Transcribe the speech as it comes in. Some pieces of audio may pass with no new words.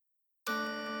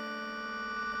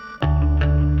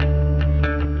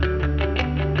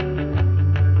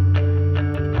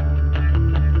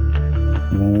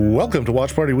Welcome to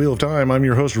Watch Party Wheel of Time. I'm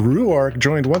your host, Ruark,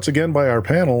 joined once again by our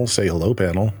panel. Say hello,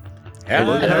 panel.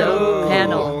 Hello,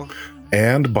 panel.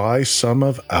 And by some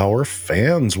of our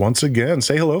fans once again.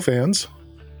 Say hello, fans.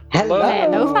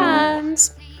 Hello,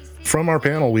 fans. From our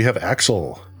panel, we have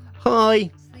Axel. Hi.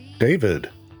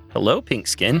 David. Hello, Pink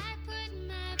Skin.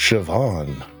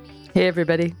 Siobhan. Hey,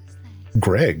 everybody.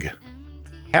 Greg.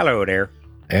 Hello there.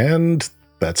 And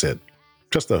that's it.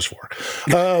 Just those four.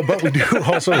 But we do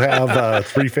also have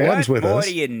three fans with us. What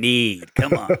do you need?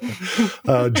 Come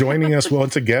on. Joining us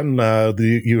once again,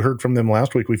 you heard from them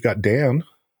last week. We've got Dan.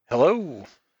 Hello.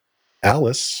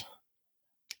 Alice.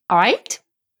 All right.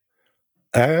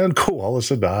 And Koala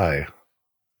Sedai.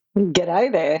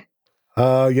 G'day there.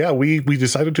 Yeah, we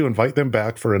decided to invite them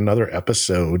back for another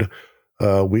episode.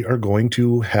 We are going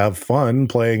to have fun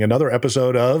playing another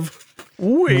episode of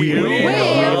Wheel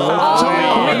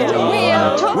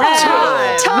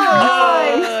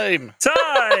Time.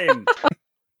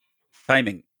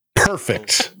 Timing.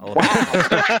 Perfect.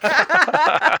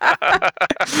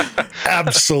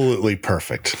 Absolutely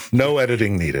perfect. No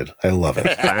editing needed. I love it.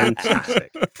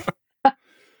 Fantastic.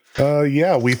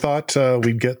 Yeah, we thought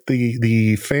we'd get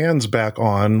the fans back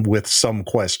on with some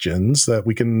questions that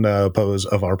we can pose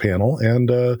of our panel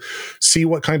and see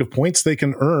what kind of points they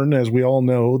can earn. As we all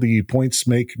know, the points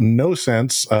make no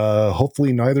sense.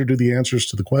 Hopefully, neither do the answers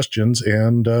to the questions,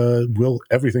 and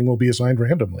everything will be assigned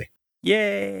randomly.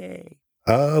 Yay.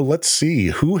 Let's see.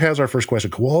 Who has our first question?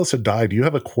 Koala Sedai, do you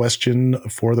have a question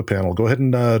for the panel? Go ahead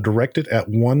and direct it at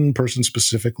one person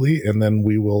specifically, and then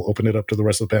we will open it up to the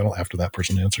rest of the panel after that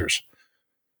person answers.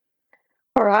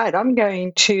 All right, I'm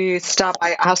going to start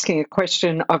by asking a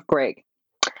question of Greg.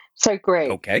 So,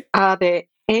 Greg, Okay. are there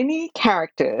any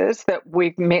characters that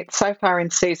we've met so far in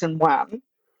season 1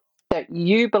 that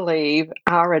you believe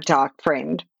are a dark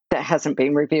friend that hasn't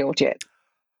been revealed yet?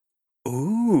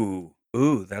 Ooh,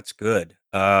 that's good.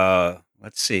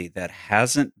 Let's see. That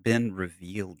hasn't been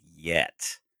revealed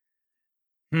yet.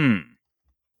 I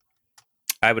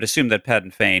would assume that Pat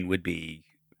and Fane would be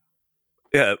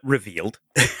revealed.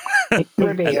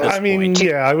 Revealed. I mean, point.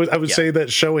 yeah, I would say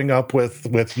that showing up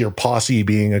with your posse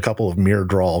being a couple of mere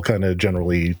drawl kind of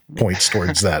generally points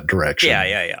towards that direction.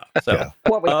 Yeah. So, Yeah.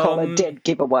 What we call a dead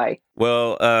giveaway.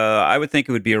 well, I would think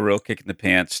it would be a real kick in the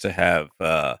pants to have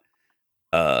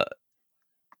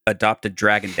adopted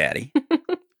dragon daddy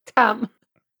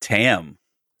Tam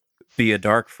be a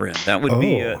dark friend. That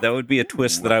would be a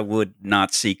twist that I would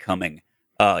not see coming.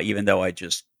 Even though I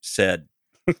just said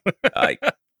I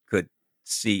could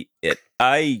see it.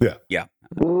 Yeah.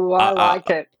 Ooh, I like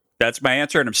it. That's my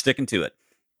answer, and I'm sticking to it.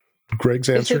 Greg's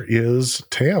answer is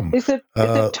Tam. Is it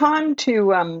time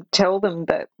to tell them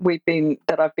that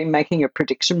I've been making a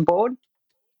prediction board?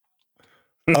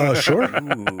 Sure.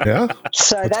 Ooh. Yeah.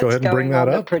 So Let's that's go ahead and bring going that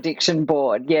on the up. prediction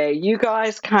board. Yeah, you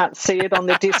guys can't see it on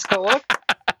the Discord.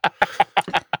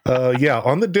 Yeah,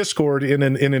 on the Discord, in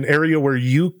an area where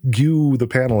you, the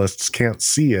panelists, can't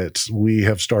see it, we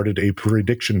have started a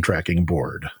prediction tracking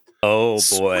board. Oh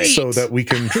boy! So that we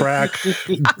can track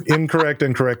incorrect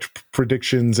and correct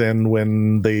predictions, and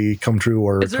when they come true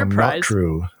or Is there a come not prize?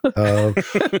 true,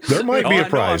 there might be a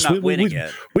prize. I'm not winning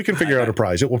it. We can figure out a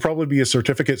prize. It will probably be a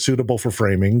certificate suitable for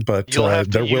framing, but You'll have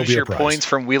to there will use be a your prize. points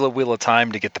from Wheel of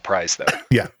Time to get the prize, though.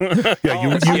 Yeah,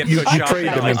 yeah. So You have to trade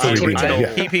them in shop for it. reading. I'm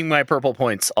Yeah. Keeping my purple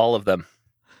points, all of them.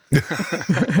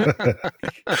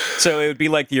 So it would be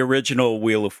like the original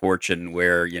Wheel of Fortune,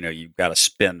 where you've got to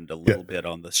spend a little bit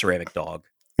on the ceramic dog.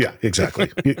 Yeah, exactly.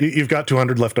 You've got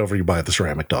 200 left over. You buy the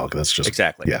ceramic dog. That's just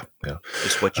Exactly. Yeah.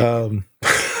 Just what you.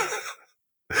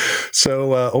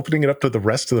 So, opening it up to the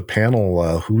rest of the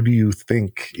panel, who do you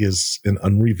think is an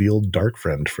unrevealed dark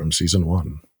friend from season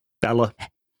 1? Bella.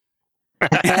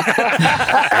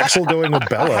 Axel going with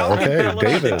Bella. Okay, Bella be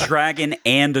David. the dragon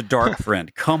and a dark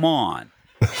friend. Come on.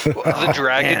 The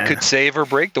dragon could save or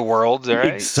break the world,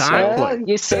 right? Exactly. Well,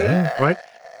 you see, Right?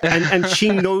 And she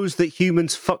knows that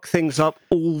humans fuck things up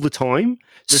all the time.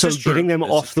 This So is true. getting them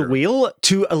This off is the true. wheel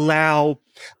to allow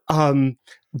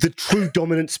the true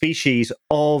dominant species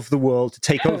of the world to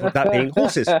take over, that being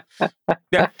horses.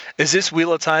 Is this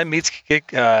Wheel of Time meets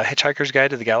Hitchhiker's Guide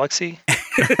to the Galaxy?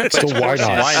 So why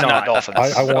not? Why not dolphins?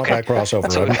 I want Okay. that crossover.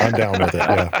 I'm down with it.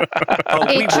 Yeah. Oh,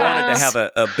 we It wanted to does. have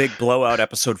a big blowout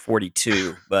episode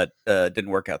 42, but didn't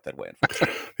work out that way.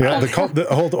 Unfortunately. Yeah.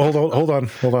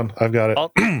 Hold on. I've got it.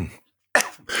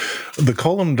 The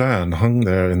column Dan hung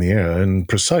there in the air in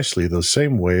precisely the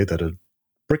same way that a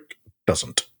brick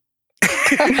doesn't.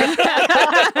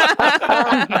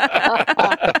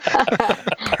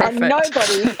 and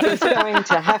nobody is going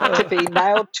to have to be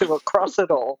nailed to a cross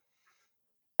at all.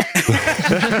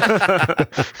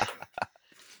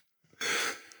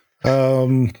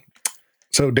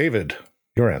 So, David,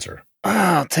 your answer.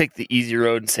 I'll take the easy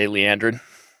road and say Leandrin.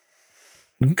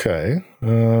 Okay.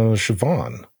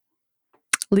 Siobhan.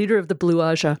 Leader of the Blue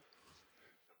Aja.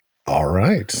 All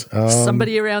right.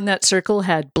 Somebody around that circle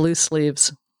had blue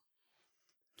sleeves.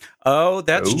 Oh,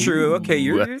 that's true. Okay,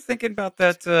 you're thinking about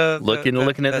that.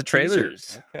 Looking at the trailers.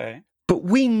 Teaser. Okay. But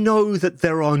we know that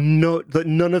that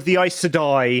none of the Aes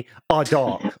Sedai are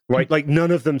dark, right? Like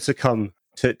none of them succumb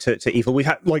to evil. We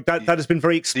have like that has been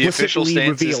very The official explicitly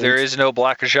stance revealed. is there is no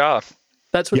Black Aja.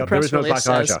 That's what the press release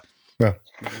says. Yeah.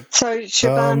 So,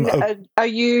 Siobhan, are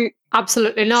you...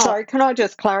 Absolutely not. Sorry, can I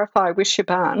just clarify with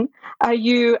Siobhan? Are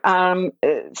you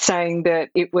saying that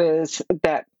it was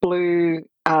that Blue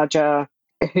Aja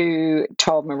who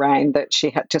told Moraine that she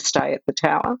had to stay at the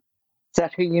tower? Is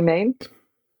that who you mean?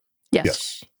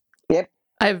 Yes. Yep.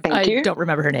 I you. don't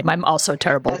remember her name. I'm also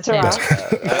terrible. That's all right.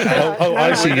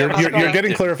 I see. You're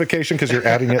getting clarification because you're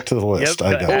adding it to the list. Yep.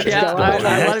 I got you. Yeah,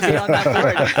 I want to be on that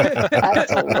board.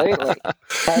 Absolutely.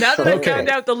 Now that I found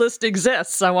out the list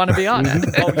exists, I want to be on it.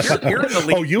 Oh, you're in the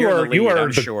lead. Oh, you You're are in the lead,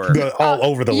 I'm sure. all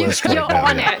over the list. You're right now,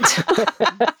 on yeah. it.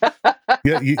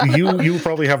 Yeah, you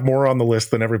probably have more on the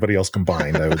list than everybody else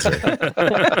combined, I would say.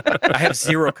 I have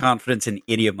zero confidence in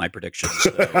any of my predictions. So.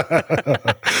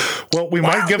 Well, we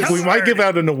might give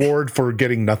out an award for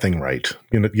getting nothing right.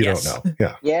 You Yes. don't know.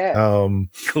 Yeah. Yeah.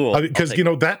 Cool. Because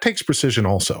that takes precision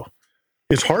also.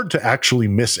 It's hard to actually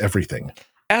miss everything.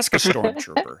 Ask a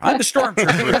stormtrooper. I'm the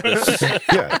stormtrooper.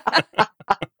 Yeah.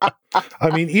 I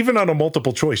mean, even on a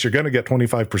multiple choice, you're going to get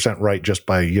 25% right just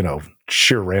by,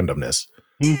 sheer randomness.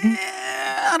 Mm-hmm.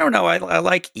 I don't know. I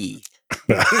like E.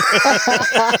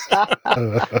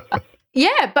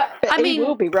 Yeah, but I he mean,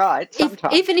 will be right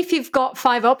sometimes. even if you've got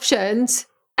 5 options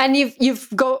and you've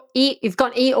got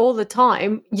E all the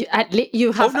time, you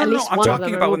have at least I'm one of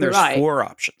talking them about will when be there's right. 4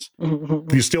 options.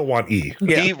 You still want E.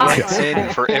 He writes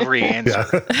in for every answer.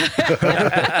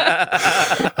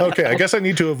 Yeah. Okay, I guess I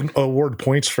need to award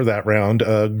points for that round.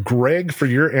 Greg, for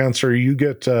your answer, you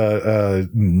get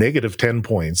negative 10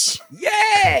 points.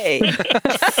 Yay!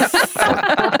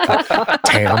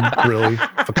 Tam, really?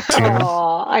 Fucking Tam.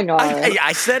 Oh, I know.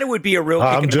 I said it would be a real kick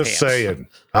in I'm the just pants. saying.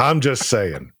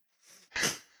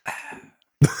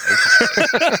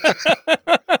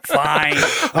 Fine.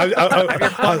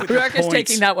 Ruark is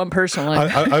taking that one personally.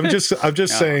 I'm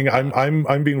just saying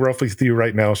I'm being rough with you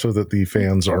right now so that the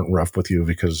fans aren't rough with you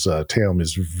because Tam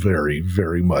is very,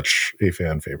 very much a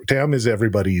fan favorite. Tam is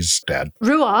everybody's dad.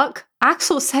 Ruark,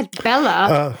 Axel said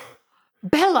Bella.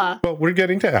 Bella. Well, we're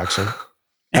getting to Axel.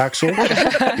 Axel,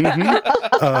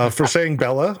 for saying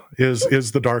Bella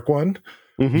is the dark one.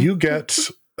 Mm-hmm. You get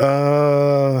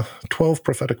 12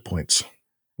 prophetic points.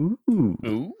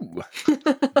 Ooh.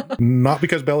 Not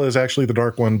because Bella is actually the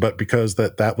dark one, but because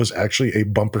that was actually a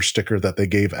bumper sticker that they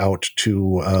gave out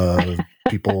to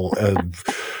people.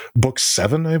 Book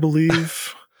 7, I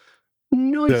believe.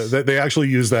 Nice. They actually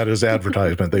used that as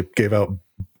advertisement. They gave out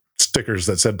stickers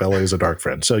that said Bella is a dark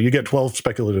friend. So you get 12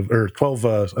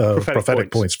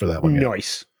 prophetic points for that one. Yeah.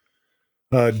 Nice.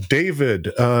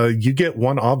 David, you get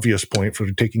 1 obvious point for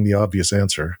taking the obvious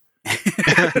answer.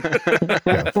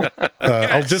 Yeah.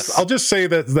 I'll just say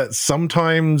that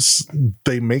sometimes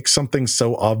they make something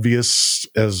so obvious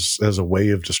as a way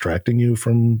of distracting you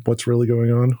from what's really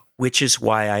going on. Which is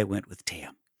why I went with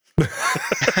Tam.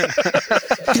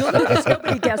 You'll notice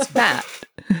nobody guessed that.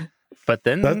 But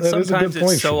then That is a sometimes good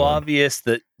point, it's so Siobhan. obvious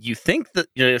that you think that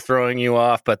they're throwing you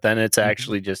off, but then it's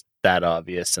actually just that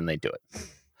obvious and they do it.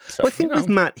 So, Well, I think with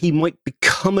Matt, he might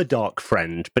become a dark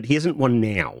friend, but he isn't one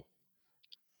now.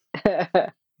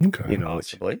 Okay.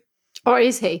 Possibly. Or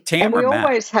is he? Tam And we or Matt?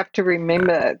 always have to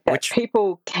remember that Which-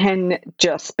 people can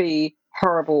just be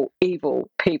horrible, evil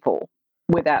people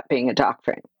without being a dark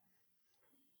friend.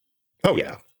 Oh,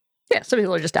 yeah. Yeah, some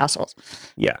people are just assholes.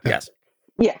 Yeah. Yes.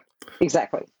 Yeah,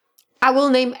 exactly. I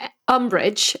will name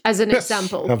Umbridge as an Yes,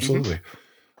 example. absolutely.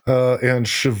 And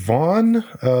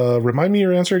Siobhan, remind me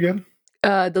your answer again.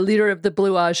 The leader of the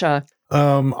Blue Aja.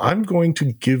 I'm going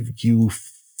to give you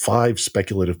 5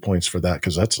 speculative points for that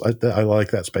because I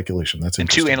like that speculation. That's And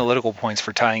 2 interesting. analytical points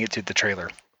for tying it to the trailer.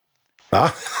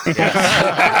 Ah. I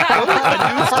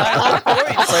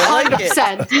like it.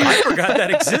 100%. I forgot that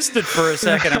existed for a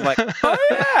second. I'm like, oh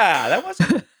yeah, that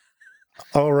wasn't.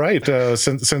 All right.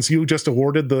 Since you just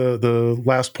awarded the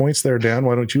last points there, Dan,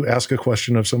 why don't you ask a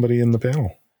question of somebody in the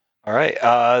panel? All right.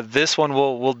 This one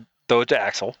we'll throw it to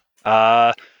Axel.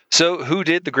 So who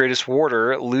did the greatest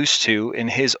warder lose to in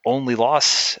his only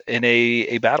loss in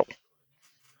a battle?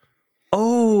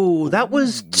 Oh, that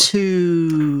was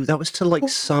to like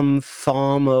some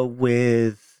farmer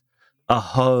with a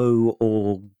hoe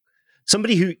or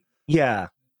somebody who,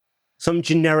 some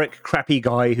generic crappy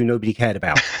guy who nobody cared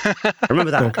about. I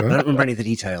remember that. Okay. I don't remember any of the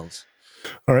details.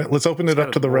 All right, let's open it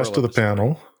up to the rest of the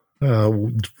panel.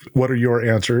 What are your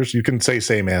answers? You can say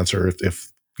same answer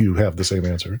if you have the same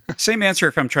answer. Same answer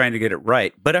if I'm trying to get it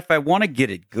right. But if I want to get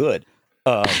it good,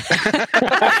 it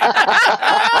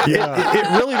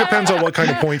really depends on what kind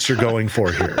of points you're going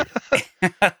for here.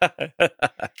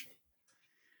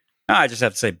 I just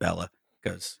have to say Bella,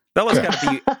 because Bella's got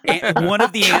to be one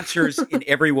of the answers in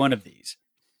every one of these.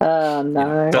 Oh,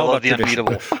 no. Bella the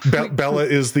unbeatable. Bella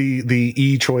is the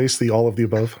E choice, the all of the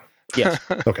above? Yes.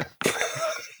 Okay.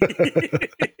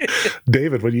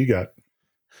 David, what do you got?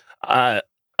 I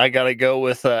got to go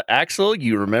with Axel.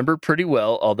 You remember pretty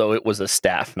well, although it was a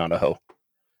staff, not a hoe.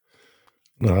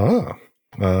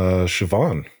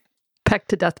 Siobhan. Pecked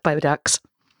to death by the ducks.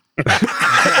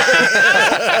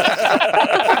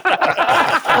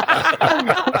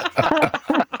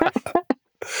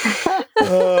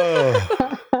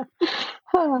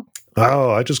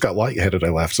 Oh, I just got lightheaded. I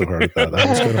laughed so hard at that. That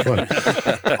was kind of fun.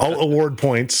 I'll award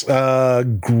points.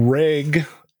 Greg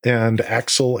and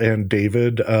Axel and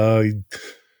David,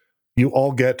 you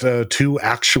all get 2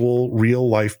 actual real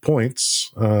life points.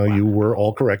 You were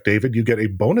all correct. David, you get a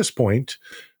bonus point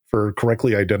for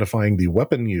correctly identifying the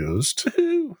weapon used.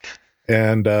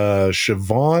 And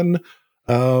Siobhan,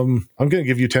 I'm going to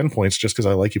give you 10 points just because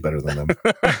I like you better than them.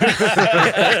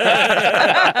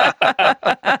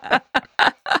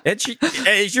 And she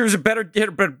was a better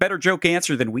joke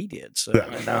answer than we did. So Yeah.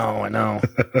 I know.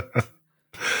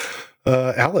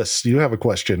 Alice, you have a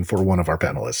question for one of our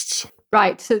panelists.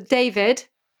 Right. So, David,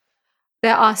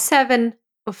 there are 7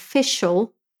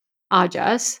 official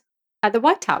Ajas at the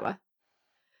White Tower.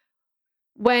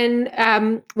 When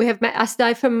we have met Aes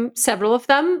Sedai from several of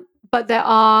them, but there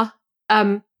are,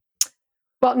 name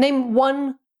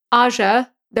one Aja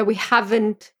that we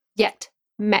haven't yet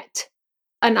met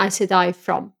an Aes Sedai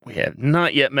from. We have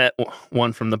not yet met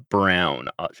one from the brown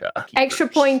Aja. Extra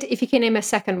point if you can name a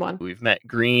second one. We've met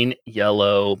green,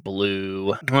 yellow,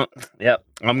 blue. Well, yep,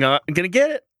 I'm gonna get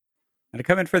it. to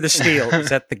come in for the steal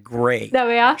is at the gray. There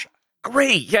we are.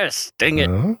 Great, yes, dang it.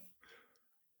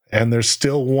 And there's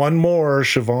still one more,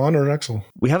 Siobhan or Axel.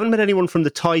 We haven't met anyone from the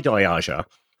tie-dye Aja.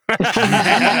 They're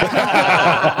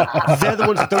the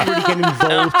ones that don't really get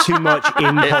involved too much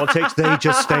in politics. They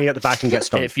just stay at the back and get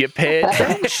stoned. If you pay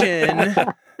attention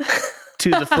to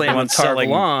the Flame of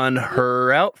Tarvalon,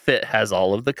 her outfit has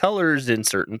all of the colors in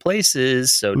certain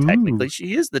places, so technically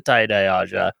she is the tie-dye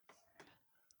Aja.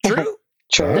 True.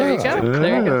 True. There you go.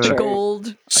 There you go. True. The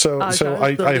gold. So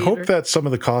I hope that some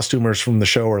of the costumers from the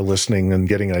show are listening and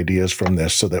getting ideas from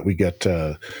this so that we get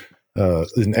an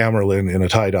Amerlin in a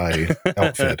tie-dye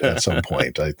outfit at some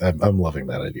point. I'm loving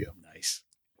that idea. Nice.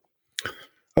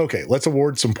 Okay, let's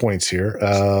award some points here.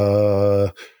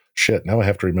 Shit, now I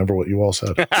have to remember what you all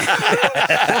said.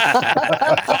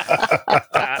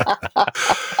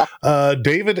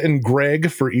 David and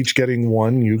Greg, for each getting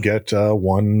one, you get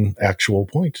 1 actual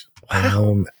point.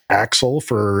 Axel,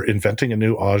 for inventing a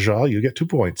new Aja, you get 2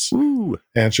 points. Ooh.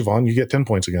 And Siobhan, you get 10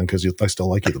 points again because I still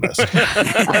like you the best.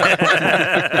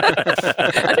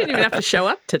 I didn't even have to show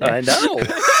up today. I know.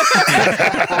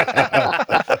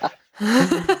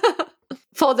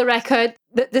 For the record,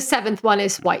 the 7th one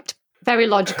is white. Very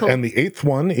logical. And the 8th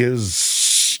one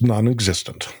is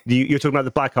non-existent. You're talking about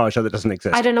the black Aja that doesn't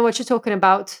exist. I don't know what you're talking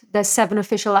about. There's 7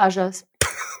 official Ajas.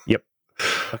 Yep.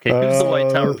 Okay, who's the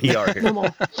White Tower PR here? No more.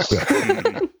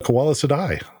 Koala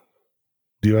Sedai,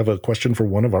 do you have a question for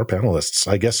one of our panelists?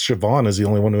 I guess Siobhan is the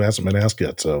only one who hasn't been asked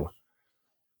yet, so...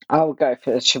 I'll go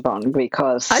for Siobhan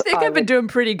because I think I've been doing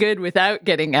pretty good without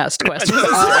getting asked questions.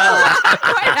 I'm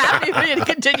quite happy for you to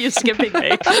continue skipping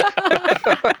me.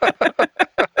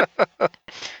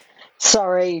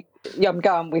 Sorry, I'm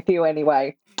going with you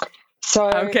anyway.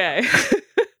 So Okay.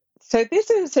 So this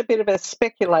is a bit of a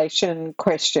speculation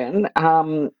question,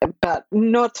 but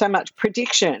not so much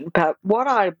prediction. But what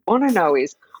I want to know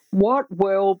is, what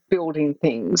world-building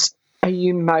things are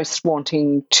you most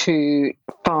wanting to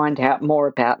find out more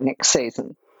about next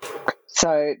season?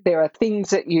 So there are things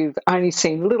that you've only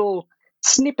seen little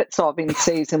snippets of in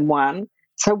season 1.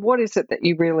 So what is it that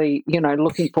you really,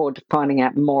 looking forward to finding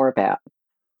out more about?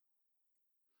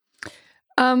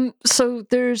 So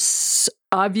there's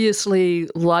obviously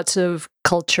lots of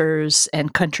cultures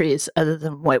and countries other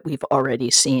than what we've already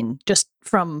seen, just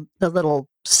from the little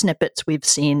snippets we've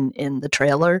seen in the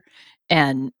trailer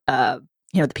and, the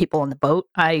people on the boat.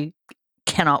 I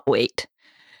cannot wait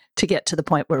to get to the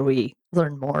point where we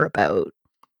learn more about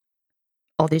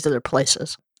all these other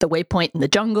places. The waypoint in the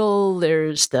jungle,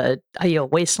 there's the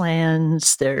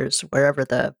wastelands, there's wherever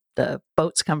the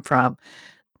boats come from.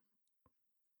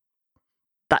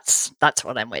 That's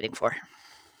what I'm waiting for.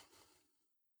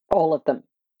 All of them.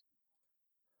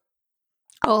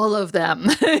 All of them.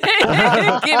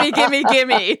 Gimme.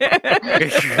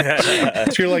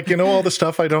 So you're like, all the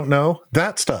stuff I don't know?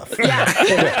 That stuff. Yeah.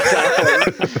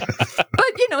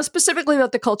 But, specifically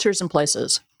about the cultures and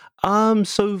places.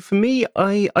 So for me,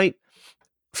 the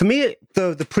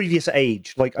previous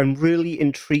age, like I'm really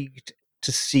intrigued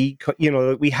to see,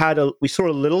 we saw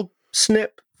a little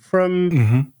snip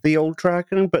from the old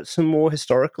Dragon, but some more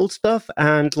historical stuff,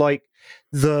 and like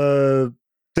there's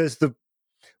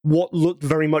what looked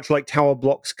very much like tower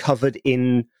blocks covered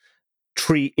in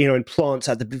in plants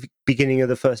at the beginning of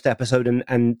the first episode,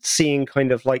 and seeing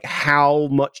kind of like how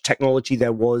much technology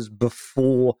there was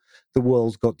before the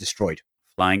world got destroyed.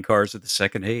 Flying cars of the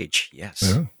second age. Yes.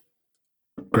 Yeah.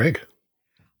 Greg.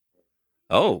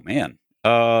 Oh man.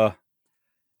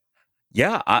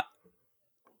 Yeah.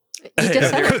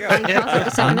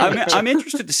 I'm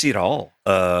interested to see it all.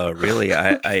 Really,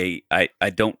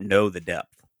 I don't know the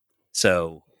depth,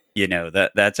 so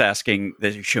that's asking,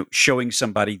 showing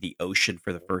somebody the ocean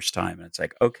for the first time, and it's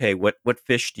like, okay, what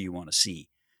fish do you want to see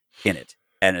in it?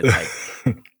 And it's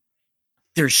like,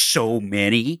 there's so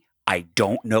many I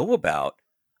don't know about.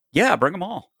 Yeah, bring them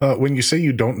all. When you say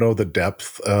you don't know the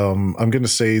depth, I'm going to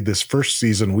say this first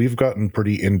season, we've gotten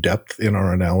pretty in-depth in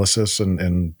our analysis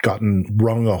and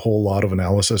wrung a whole lot of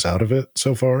analysis out of it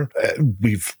so far.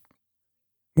 We've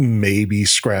maybe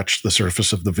scratched the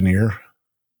surface of the veneer.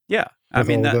 Yeah. I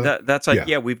mean, that's like,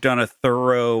 we've done a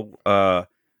thorough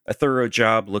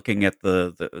job looking at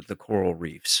the coral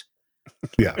reefs.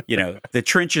 Yeah. The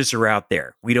trenches are out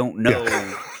there. We don't know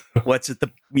what's in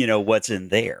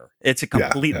there. It's a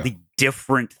completely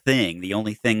different thing. The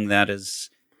only thing that's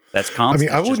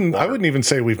constant. I mean, I wouldn't even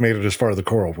say we've made it as far as the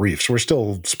coral reefs. We're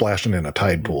still splashing in a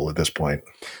tide pool at this point.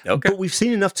 Okay. But we've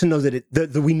seen enough to know that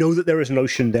that we know that there is an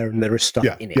ocean there and there is stuff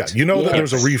in it. Yeah, that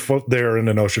there's a reef there and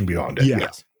an ocean beyond it.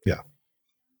 Yes. Yeah.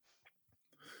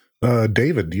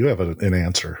 David, do you have an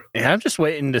answer? Yeah, I'm just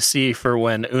waiting to see for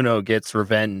when Uno gets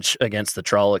revenge against the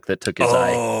Trolloc that took his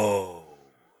eye.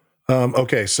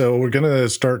 Okay, so we're going to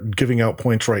start giving out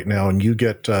points right now, and you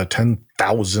get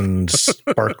 10,000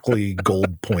 sparkly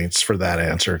gold points for that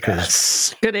answer.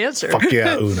 Yes. Good answer. Fuck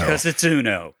yeah, Uno. Because it's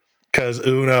Uno.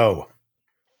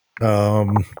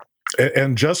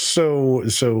 And just so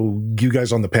you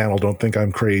guys on the panel don't think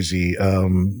I'm crazy,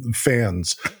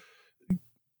 fans,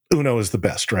 Uno is the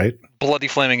best, right? Bloody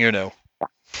flaming Uno.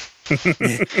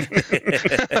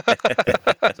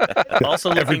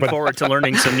 Also looking forward to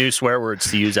learning some new swear words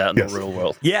to use out in the real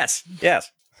world. Yes.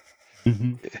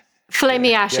 Mm-hmm.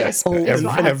 Flamey ashes.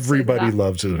 Everybody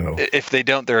loves Uno. If they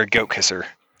don't, they're a goat kisser.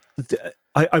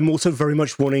 I'm also very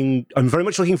much looking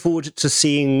forward to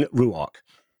seeing Ruark.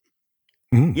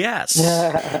 Mm. Yes.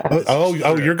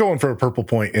 Oh, you're going for a purple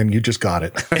point, and you just got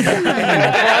it.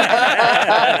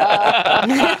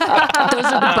 Those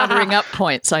are the buttering up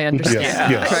points, I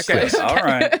understand. Yes. All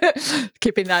right.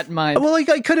 Keeping that in mind. Well, I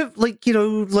kind of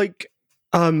Wookiee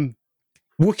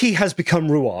has become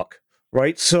Ruark,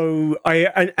 right? So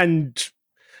I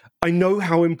know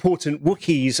how important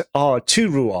Wookiees are to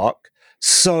Ruark.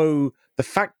 So the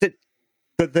fact that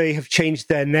they have changed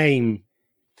their name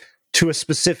to a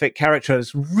specific character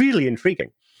is really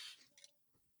intriguing.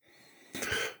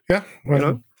 Yeah,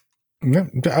 well,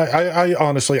 I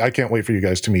honestly can't wait for you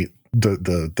guys to meet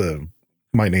the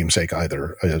my namesake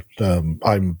either.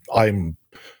 I'm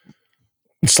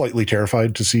slightly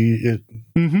terrified to see it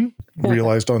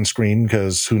realized on screen,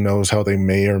 because who knows how they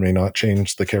may or may not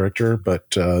change the character,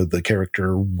 but the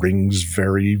character rings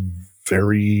very,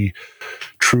 very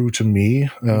true to me.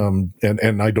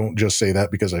 And I don't just say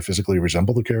that because I physically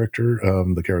resemble the character.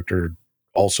 The character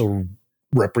also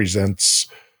represents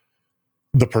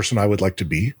the person I would like to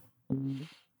be,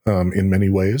 in many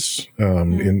ways,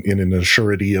 in an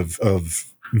assurity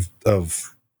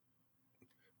of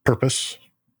purpose,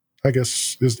 I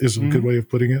guess is a good way of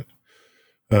putting it.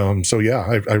 So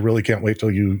yeah, I really can't wait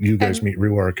till you guys meet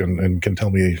Ruark and can tell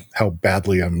me how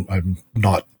badly I'm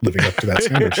not living up to that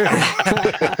standard.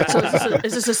 So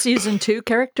is this a season 2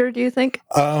 character, do you think?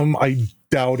 I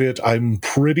doubt it. I'm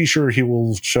pretty sure he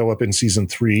will show up in season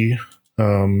 3.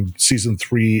 Season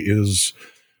 3 is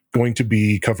going to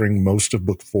be covering most of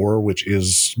book 4, which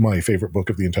is my favorite book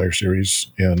of the entire series,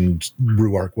 and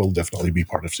Ruark will definitely be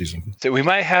part of season. So we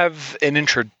might have an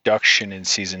introduction in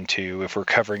season 2 if we're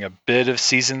covering a bit of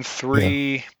season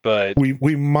 3, but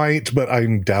we might, but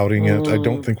I'm doubting it. I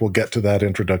don't think we'll get to that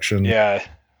introduction. Yeah.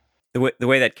 The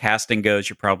way that casting goes,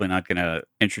 you're probably not going to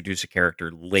introduce a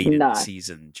character late in the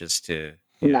season just to.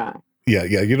 No. Yeah.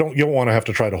 You don't want to have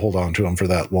to try to hold on to him for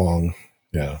that long.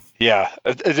 Yeah. Yeah,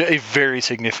 a very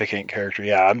significant character.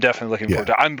 Yeah, I'm definitely looking forward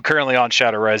to it. I'm currently on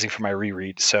Shadow Rising for my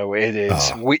reread, so it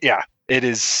is. It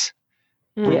is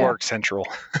Ruark Central.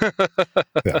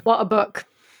 What a book.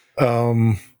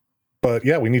 But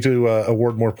yeah, we need to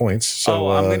award more points.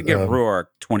 So I'm going to give Ruark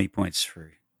 20 points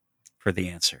for the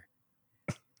answer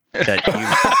that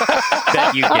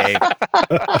you gave.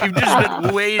 You've just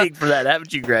been waiting for that,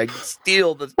 haven't you, Greg?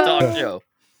 Steal the talk show.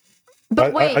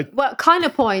 But wait, what kind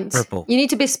of points? Purple. You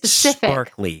need to be specific.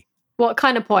 Sparkly. What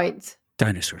kind of points?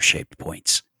 Dinosaur-shaped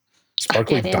points.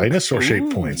 Sparkly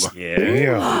dinosaur-shaped points.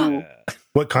 Yeah.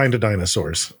 What kind of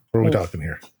dinosaurs? What are we talking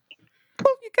here?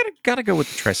 Well, you gotta go with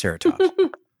the Triceratops.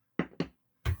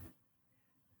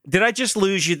 Did I just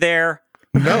lose you there?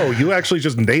 No, you actually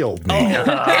just nailed me.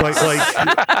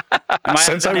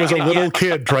 Since I was a little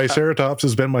kid, Triceratops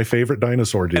has been my favorite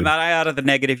dinosaur, dude. Am I out of the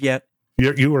negative yet?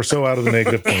 You are so out of the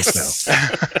negative points now.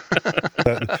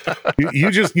 You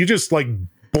just like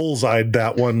bullseyed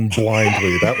that one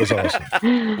blindly. That was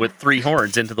awesome. With 3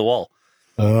 horns into the wall.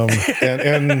 And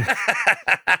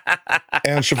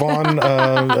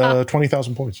Siobhan,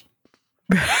 20,000 points.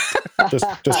 Just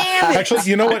actually,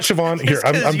 you know what, Siobhan? Here,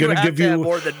 I'm going to give you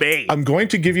more than me. I'm going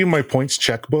to give you my points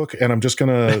checkbook, and I'm just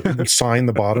going to sign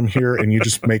the bottom here, and you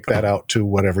just make that out to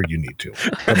whatever you need to.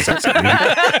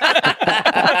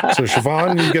 So,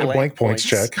 Siobhan, you get a blank points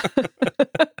check.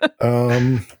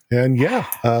 And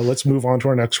let's move on to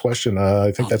our next question.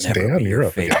 I think that's Dan. You're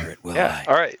up. Favorite, All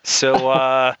right. So,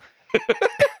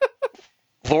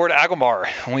 Lord Agomar,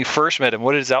 when we first met him,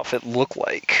 what did his outfit look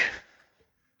like?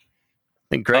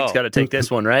 I think Greg's got to take this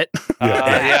one, right?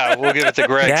 We'll give it to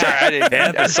Greg. Sorry, I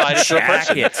didn't decide it to a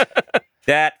person.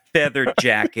 That feather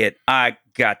jacket, I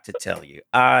got to tell you,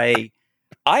 I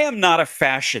am not a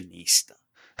fashionista.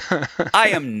 I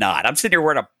am not. I'm sitting here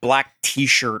wearing a black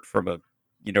T-shirt from a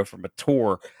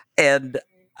tour, and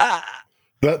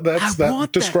that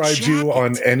describes you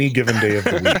on any given day of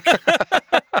the week.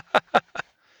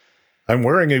 I'm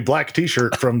wearing a black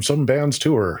T-shirt from some band's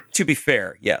tour. To be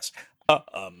fair, yes.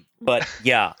 But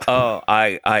yeah,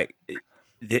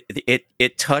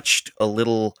 it touched a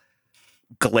little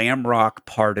glam rock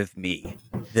part of me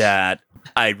that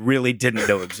I really didn't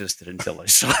know existed until I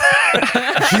saw it.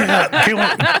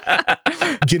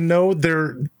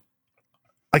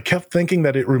 I kept thinking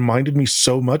that it reminded me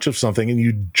so much of something, and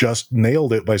you just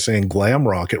nailed it by saying glam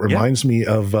rock. It reminds me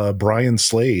of Brian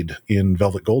Slade in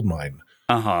Velvet Goldmine.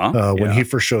 When he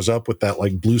first shows up with that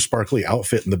like blue sparkly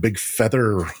outfit and the big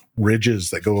feather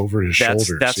ridges that go over his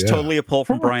shoulders. That's totally a pull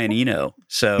from Brian Eno.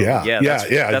 So that's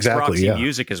exactly. Roxy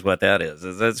music is what that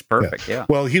is. That's perfect. Yeah.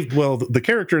 Well, the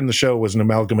character in the show was an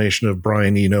amalgamation of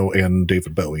Brian Eno and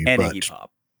David Bowie and Iggy Pop.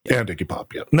 Yeah. And Iggy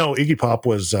Pop. Yeah. No, Iggy Pop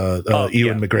was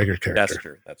Ewan McGregor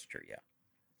character. That's true. Yeah.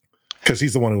 Because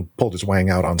he's the one who pulled his wang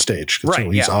out on stage. Right.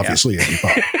 So he's obviously Iggy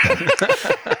Pop.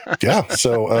 Yeah.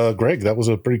 So, Greg, that was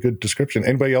a pretty good description.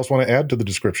 Anybody else want to add to the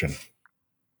description?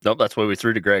 Nope, that's why we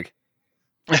threw to Greg.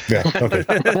 Yeah. Okay.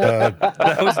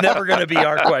 That was never going to be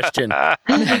our question. Now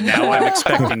I'm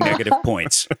expecting negative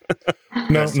points.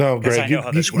 No, Greg,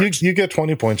 you get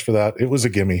 20 points for that. It was a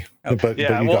gimme, but you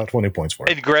got 20 points for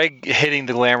it. And Greg hitting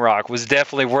the glam rock was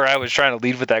definitely where I was trying to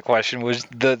lead with that question. Was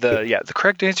the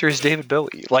correct answer is David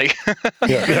Bowie. Like, I'd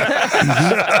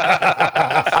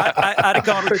have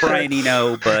gone with Brian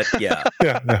Eno, but yeah,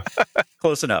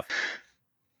 close enough.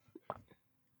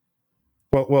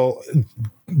 Well,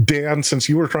 Dan, since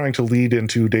you were trying to lead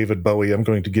into David Bowie, I'm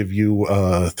going to give you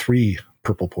 3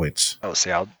 purple points. Oh,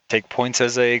 see, I'll take points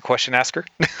as a question asker.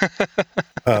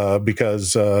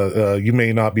 Because you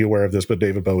may not be aware of this, but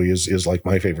David Bowie is like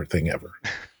my favorite thing ever.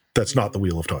 That's not the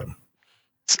Wheel of Time.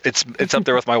 It's up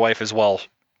there with my wife as well.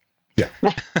 Yeah.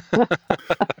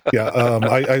 Yeah.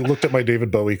 I looked at my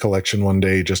David Bowie collection one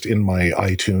day just in my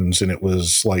iTunes, and it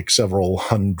was like several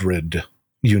hundred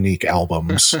unique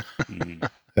albums.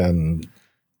 And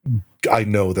I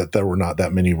know that there were not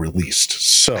that many released.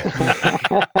 So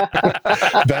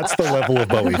that's the level of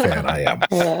Bowie fan I am.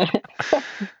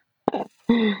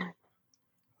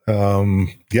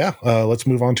 Let's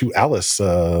move on to Alice.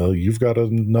 You've got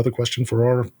another question for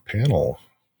our panel.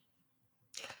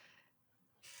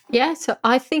 Yeah, so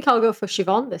I think I'll go for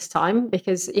Siobhan this time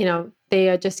because, they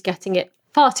are just getting it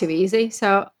far too easy.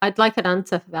 So I'd like an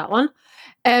answer for that one.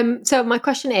 So my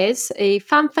question is, a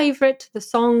fan favorite, the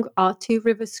song Our Two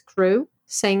Rivers Crew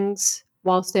sings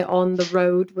whilst they're on the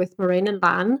road with Moraine and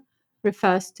Lan,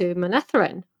 refers to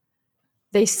Manetheren.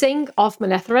 They sing of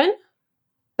Manetheren,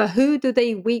 but who do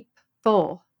they weep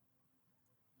for?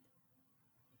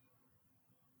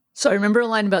 So I remember a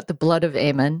line about the blood of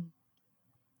Aemon.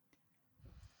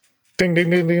 Ding, ding,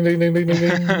 ding, ding, ding, ding, ding,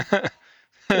 ding.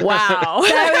 Wow.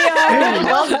 There we are.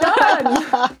 Well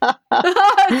done.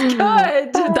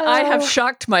 That's good. I have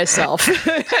shocked myself.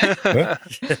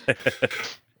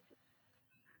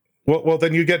 Well,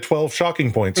 then you get 12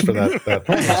 shocking points for that.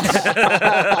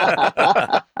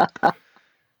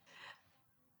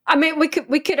 I mean, we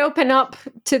could open up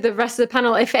to the rest of the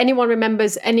panel if anyone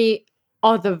remembers any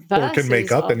other verses. Or can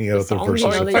make up any other verses.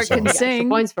 Or if I can sing.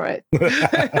 Points for it.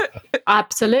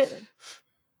 Absolutely.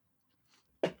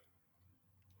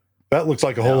 That looks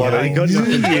like a whole lot of... No.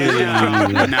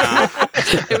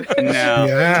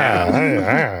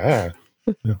 Yeah.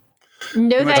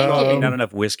 No, thank you. Not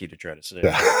enough whiskey to try to say.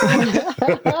 Okay,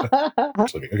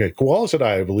 Koalas and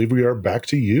I believe we are back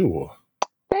to you.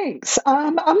 Thanks.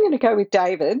 I'm going to go with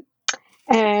David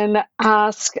and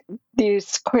ask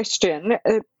this question.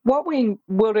 What we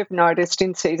would have noticed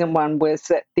in season 1 was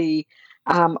that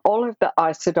all of the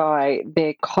Aes Sedai,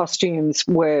 their costumes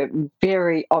were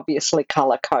very obviously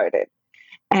color-coded.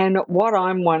 And what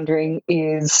I'm wondering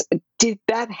is, did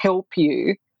that help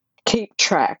you keep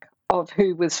track of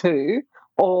who was who,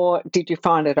 or did you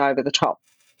find it over the top?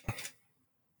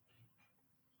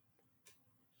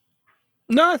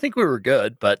 No, I think we were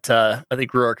good, but I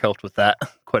think Ruark helped with that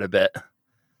quite a bit.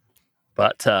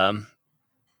 But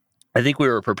I think we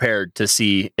were prepared to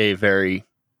see a very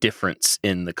difference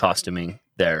in the costuming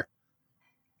there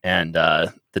and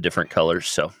the different colors.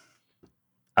 So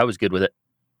I was good with it.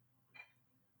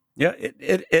 Yeah,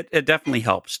 it definitely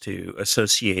helps to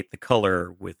associate the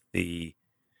color with the,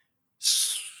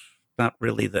 not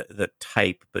really the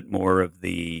type, but more of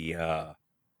the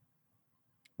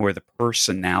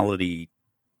personality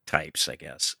types, I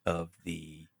guess, of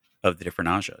the different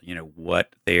Aja. You know,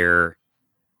 what their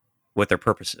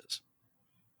purpose is.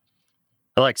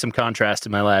 I like some contrast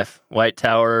in my life. White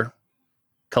Tower,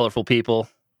 colorful people.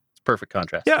 It's perfect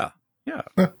contrast. Yeah.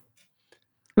 It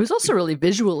was also really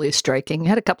visually striking. You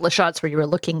had a couple of shots where you were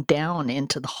looking down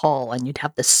into the hall and you'd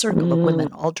have this circle of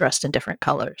women all dressed in different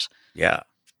colors. Yeah.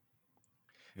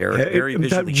 Very visually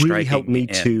that really striking. Helped me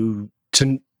to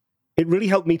it really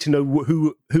helped me to know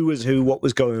who was who, what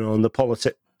was going on, the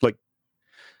politics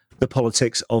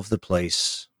of the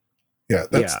place. Yeah,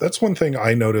 that's one thing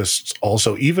I noticed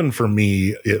also. Even for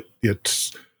me,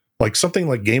 it's like something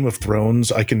like Game of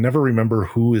Thrones. I can never remember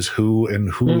who is who and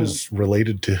who is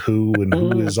related to who and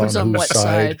who is on whose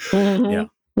side. Mm-hmm. Yeah.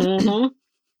 Mm-hmm.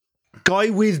 Guy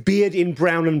with beard in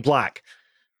brown and black.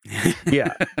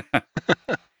 Yeah.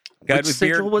 Guy with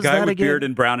beard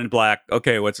and brown and black.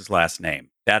 Okay, what's his last name?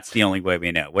 That's the only way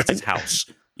we know. What's his house?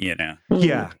 You know.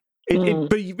 Yeah.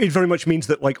 It very much means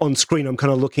that, like, on screen, I'm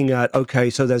kind of looking at, okay,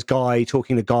 so there's Guy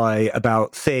talking to Guy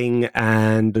about Thing,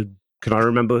 and can I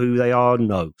remember who they are?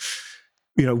 No.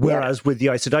 You know, whereas with the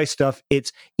Aes Sedai stuff,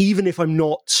 it's even if you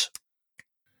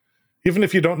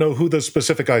don't know who the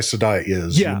specific Aes Sedai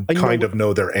is, you kind of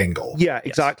know their angle. Yeah,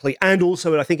 exactly. And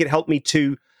also, I think it helped me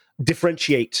to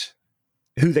differentiate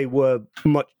who they were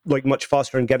much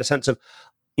faster and get a sense of,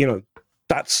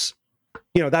 that's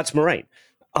Moraine.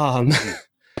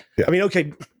 Yeah. I mean,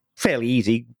 okay, fairly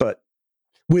easy, but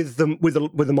with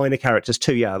the minor characters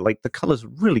too, like the colors are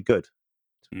really good.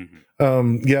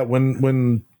 Mm-hmm.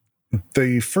 When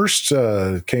they first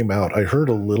came out, I heard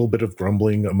a little bit of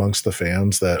grumbling amongst the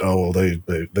fans that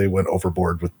they went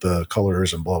overboard with the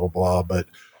colors and blah blah blah. But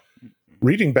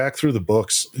reading back through the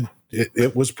books,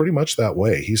 it was pretty much that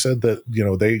way. He said that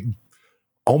they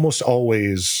almost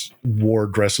always wore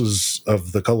dresses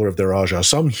of the color of their Aja,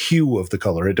 some hue of the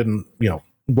color. It didn't,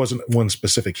 wasn't one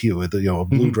specific hue. A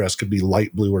blue dress could be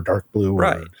light blue or dark blue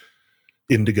or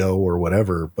indigo or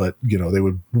whatever, but they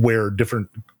would wear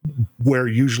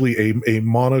usually a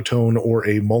monotone or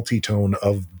a multi-tone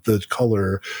of the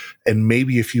color and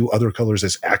maybe a few other colors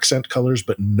as accent colors,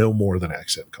 but no more than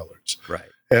accent colors. Right.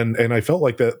 And I felt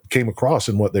like that came across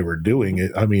in what they were doing.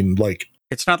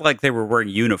 It's not like they were wearing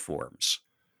uniforms.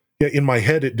 Yeah, in my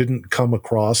head, it didn't come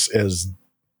across as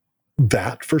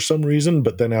that for some reason.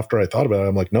 But then after I thought about it,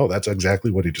 I'm like, no, that's exactly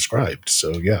what he described.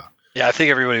 So, yeah. Yeah, I think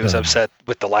everybody was upset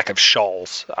with the lack of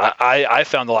shawls. I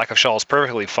found the lack of shawls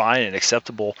perfectly fine and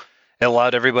acceptable. It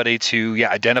allowed everybody to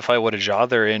identify what Aja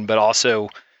they're in, but also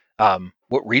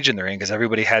what region they're in, because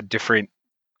everybody had different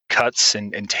cuts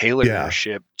and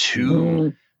tailorship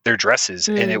to their dresses,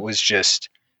 and it was just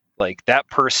like that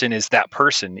person is that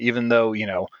person, even though we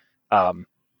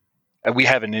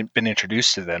haven't been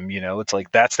introduced to them. It's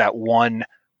like that's that one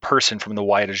person from the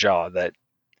White Ajah that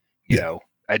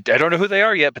I don't know who they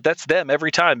are yet, but that's them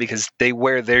every time because they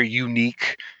wear their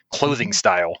unique clothing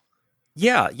style.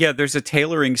 Yeah, there's a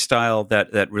tailoring style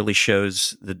that really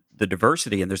shows the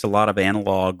diversity, and there's a lot of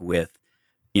analog with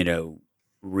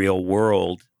real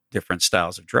world different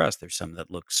styles of dress. There's some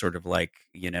that look sort of like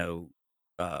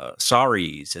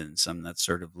saris, and some that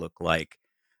sort of look like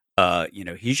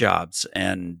hijabs,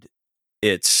 and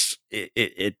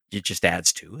it just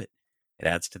adds to it. It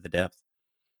adds to the depth.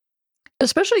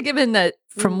 Especially given that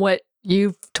from what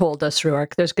you've told us,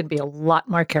 Ruark, there's going to be a lot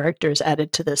more characters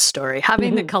added to this story.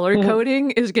 Having the color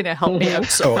coding is going to help me out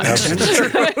so much.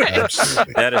 Absolutely.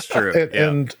 Absolutely. That is true.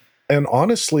 And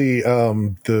honestly,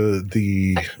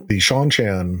 the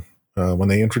Shanchan, when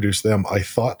they introduced them, I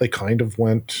thought they kind of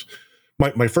went.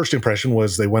 My first impression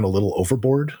was they went a little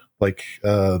overboard. Like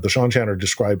the Shanchan are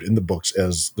described in the books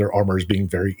as their armor as being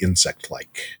very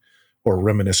insect-like or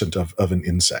reminiscent of an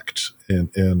insect,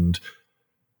 and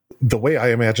the way I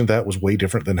imagined that was way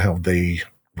different than how they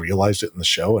realized it in the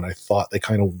show. And I thought they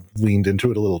kind of leaned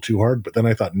into it a little too hard, but then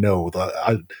I thought, no,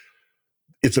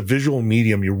 it's a visual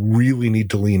medium. You really need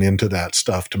to lean into that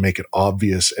stuff to make it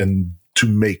obvious and to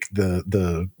make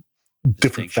the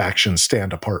different factions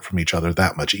stand apart from each other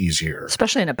that much easier,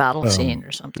 especially in a battle scene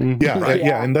or something.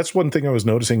 Yeah, and that's one thing I was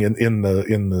noticing in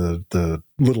the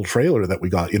little trailer that we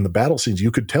got. In the battle scenes,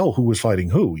 you could tell who was fighting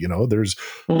who. There's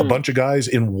a bunch of guys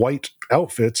in white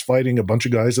outfits fighting a bunch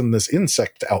of guys in this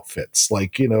insect outfits.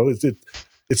 Like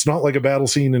it's not like a battle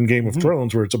scene in Game of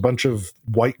Thrones where it's a bunch of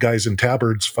white guys in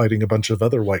tabards fighting a bunch of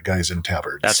other white guys in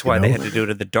tabards. That's why they had to do it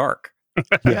in the dark.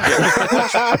 and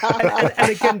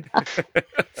again,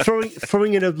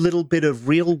 throwing in a little bit of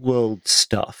real world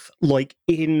stuff, like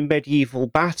in medieval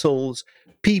battles,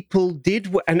 people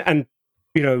did and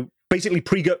basically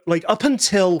up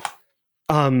until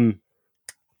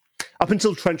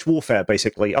trench warfare,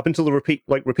 basically up until the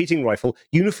repeating rifle,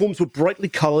 uniforms were brightly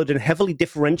colored and heavily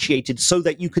differentiated so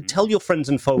that you could tell your friends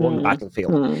and foe on the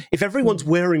battlefield. If everyone's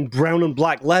wearing brown and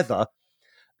black leather,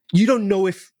 you don't know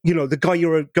if, the guy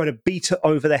you're going to beat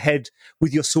over the head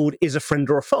with your sword is a friend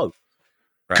or a foe.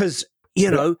 Because,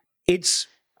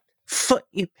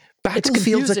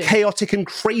 battlefields are chaotic and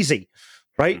crazy,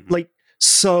 right?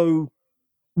 So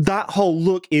that whole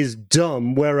look is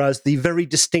dumb, whereas the very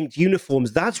distinct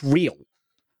uniforms, that's real,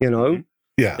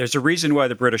 Yeah. There's a reason why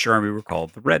the British Army were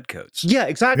called the Redcoats. Yeah,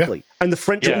 exactly. Yeah. And the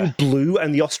French wore blue,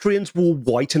 and the Austrians wore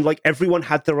white, and everyone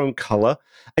had their own color.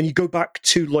 And you go back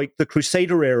to the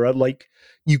Crusader era,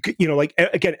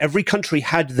 again, every country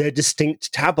had their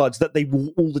distinct tabards that they wore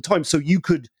all the time, so you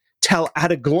could tell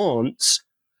at a glance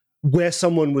where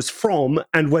someone was from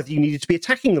and whether you needed to be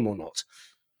attacking them or not.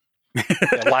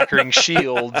 Lacquering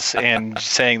shields and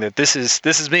saying that this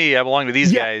is me, I belong to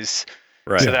these guys.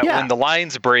 Right. So that when the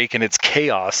lines break and it's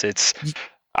chaos,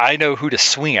 I know who to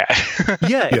swing at.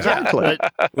 Yeah, exactly.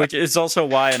 Which is also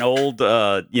why an old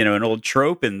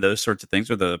trope in those sorts of things,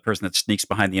 where the person that sneaks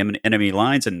behind the enemy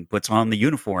lines and puts on the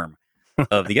uniform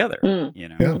of the other.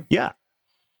 Yeah.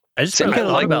 I just don't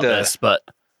know about this, but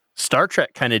Star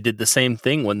Trek kind of did the same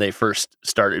thing when they first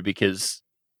started, because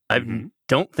I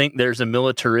don't think there's a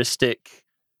militaristic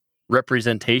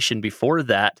representation before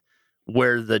that,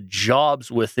 where the jobs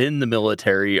within the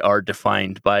military are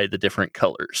defined by the different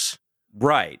colors.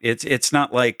 Right. It's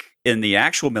not like in the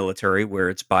actual military where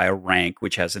it's by a rank,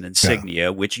 which has an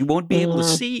insignia, which you won't be able to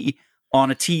see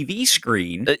on a TV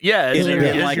screen. As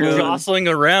you're jostling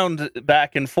around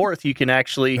back and forth, you can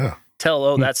actually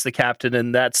tell, that's the captain,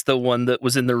 and that's the one that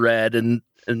was in the red, and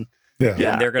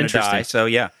they're going to die. So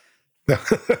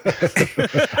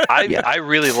I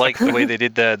really like the way they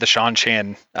did the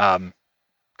Shanchan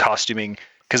costuming,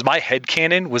 because my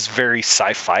headcanon was very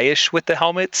sci-fi-ish with the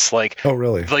helmets, oh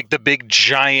really, like the big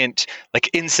giant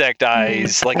insect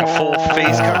eyes, like a full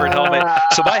face covered helmet.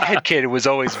 So my headcanon was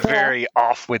always very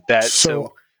off with that.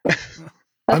 So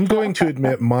I'm going to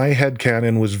admit my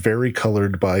headcanon was very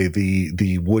colored by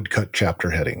the woodcut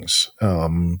chapter headings.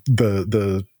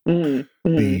 The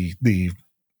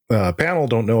panel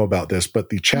don't know about this, but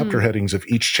the chapter headings of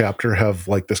each chapter have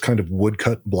this kind of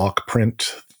woodcut block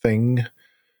print thing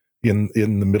in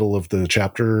the middle of the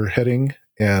chapter heading,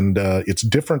 and it's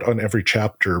different on every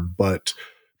chapter, but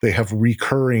they have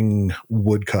recurring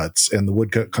woodcuts, and the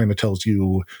woodcut kind of tells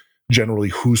you generally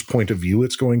whose point of view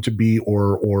it's going to be,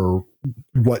 or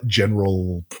what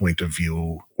general point of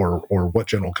view, or what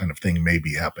general kind of thing may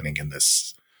be happening in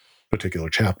this particular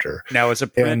chapter. Now, as a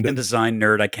print and design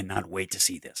nerd, I cannot wait to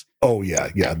see this. Oh yeah,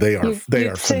 they are You've seen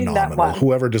that phenomenal. one.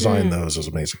 Whoever designed those is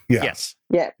amazing. Yeah. Yes.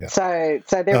 Yeah. So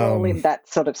they're all in that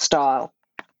sort of style.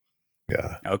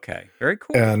 Yeah. Okay. Very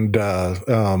cool. And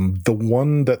the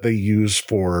one that they use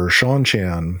for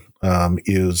Shan-chan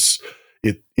is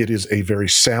it is a very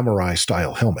samurai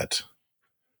style helmet.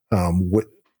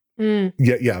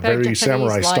 Very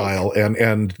samurai style,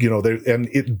 and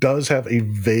it does have a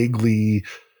vaguely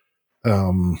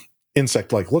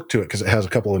insect-like look to it because it has a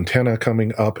couple antennae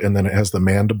coming up, and then it has the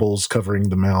mandibles covering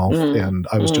the mouth. And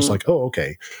I was just like, oh,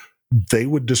 okay. They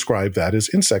would describe that as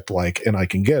insect-like, and I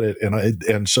can get it.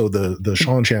 And so the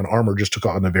Shan-chan armor just took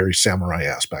on a very samurai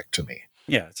aspect to me.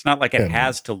 Yeah, it's not like it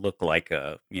has to look like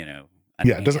a.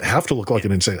 It doesn't have to look like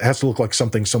an insect. It has to look like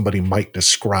something somebody might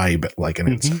describe like an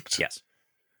insect. Yes.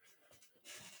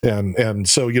 And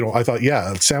so, I thought,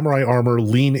 samurai armor,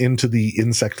 lean into the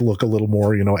insect look a little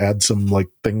more, add some like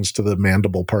things to the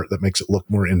mandible part that makes it look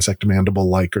more insect mandible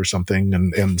like or something,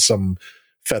 and some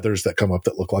feathers that come up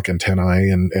that look like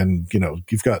antennae, and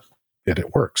you've got it,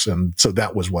 it works. And so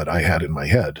that was what I had in my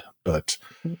head. But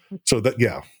so that,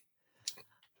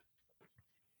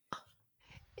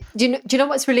 Do you know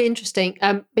what's really interesting?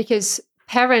 Because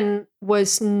Perrin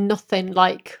was nothing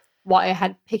like what I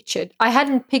had pictured. I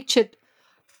hadn't pictured.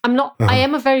 I'm not. I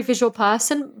am a very visual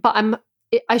person, but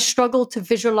I struggle to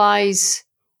visualize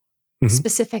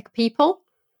specific people.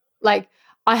 Like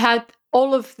I had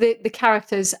all of the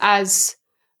characters as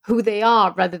who they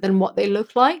are rather than what they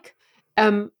look like.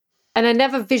 And I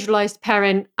never visualized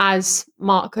Perrin as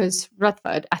Marcus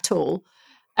Rutherford at all.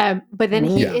 But then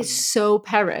he is so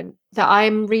Perrin that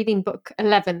I'm reading book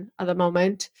 11 at the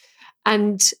moment,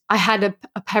 and I had a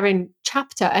Perrin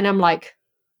chapter, and I'm like,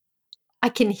 I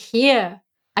can hear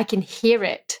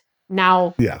it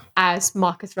now as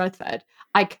Marcus Rutherford.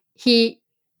 Like he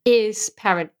is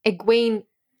Perrin. Egwene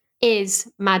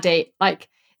is Maddie. Like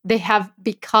they have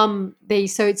become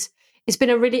so it's been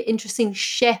a really interesting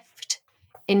shift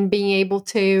in being able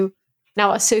to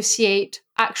now associate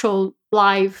actual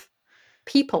live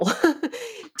people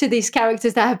to these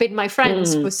characters that have been my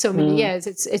friends for so many years.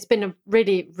 It's been a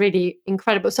really, really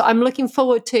incredible. So I'm looking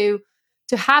forward to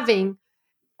having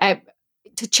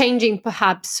to changing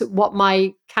perhaps what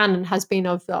my canon has been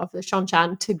of the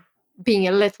Shan-chan to being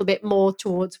a little bit more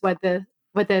towards where the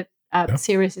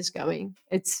series is going.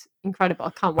 It's incredible.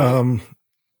 I can't wait.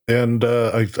 And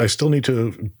I still need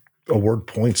to award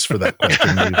points for that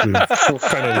question. We kind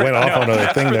of went off on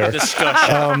a thing there.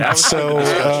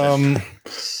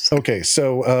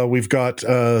 So we've got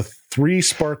 3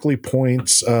 sparkly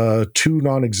points, 2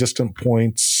 non-existent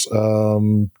points,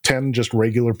 10 just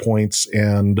regular points,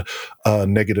 and a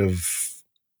negative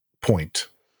point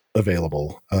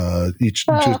available. Each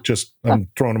just I'm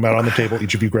throwing them out on the table.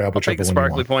 Each of you grab whichever one you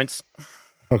want. I'll take the sparkly points.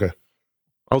 Okay.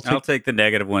 I'll take the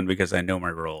negative one because I know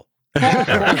my role.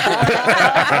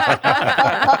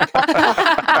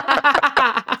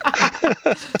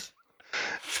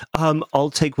 I'll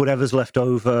take whatever's left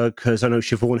over because I know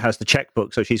Siobhan has the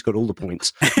checkbook, so she's got all the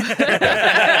points.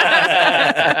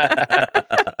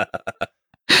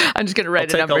 I'm just going to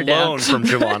write I'll a number down. take a loan from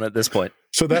Siobhan at this point.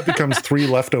 So that becomes 3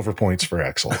 leftover points for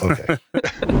Axel. Okay.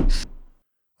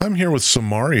 I'm here with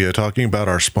Samaria talking about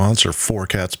our sponsor, Four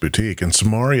Cats Boutique. And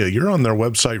Samaria, you're on their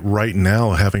website right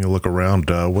now having a look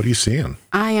around. What are you seeing?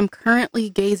 I am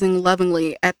currently gazing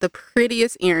lovingly at the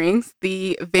prettiest earrings,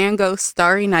 the Van Gogh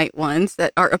Starry Night ones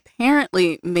that are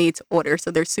apparently made to order, so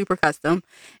they're super custom.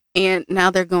 And now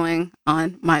they're going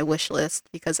on my wish list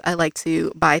because I like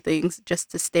to buy things just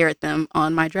to stare at them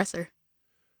on my dresser.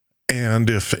 And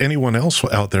if anyone else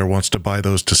out there wants to buy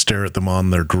those to stare at them on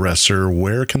their dresser,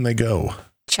 where can they go?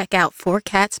 Check out Four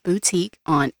Cats Boutique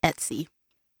on Etsy.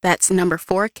 That's number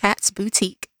 4 Cats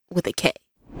Boutique with a K.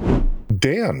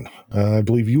 Dan, I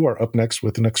believe you are up next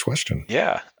with the next question.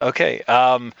 Yeah. Okay.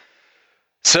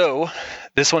 So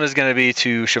this one is going to be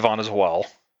to Siobhan as well.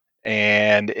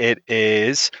 And it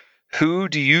is, who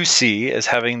do you see as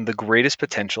having the greatest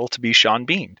potential to be Sean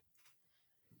Bean?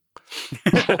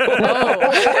 Good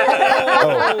question.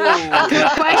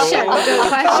 Good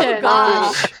question.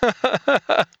 gosh.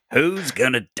 Who's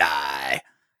gonna die?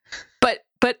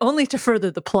 But only to further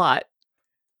the plot.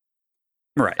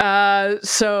 Right.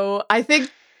 So I think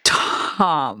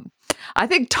Tom's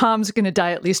going to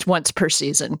die at least once per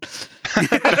season. That's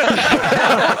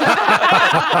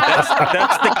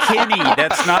the Kinney.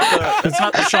 That's not the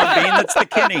Sean Bean. That's the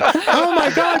Kinney. Oh my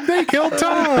God! They killed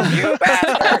Tom. You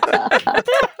bastard.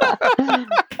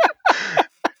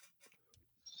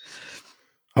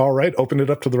 All right, open it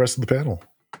up to the rest of the panel.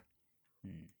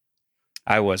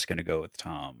 I was going to go with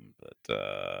Tom, but But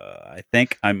I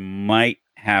think I might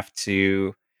have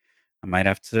to.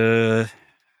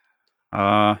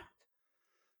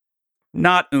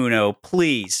 Not Uno,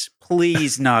 please,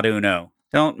 not Uno.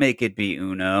 Don't make it be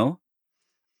Uno.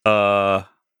 Or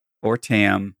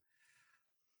Tam.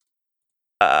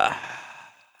 I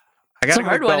It's gotta a go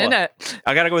hard with one, Bella. isn't it?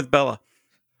 I gotta go with Bella.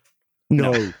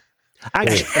 No. Greg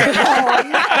is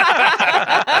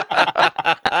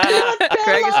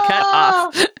cut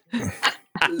off.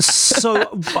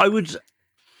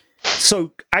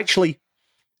 So actually,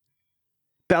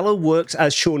 Bella works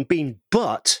as Sean Bean,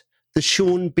 but the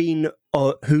Sean Bean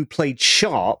who played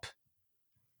Sharp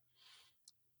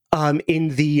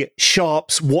in the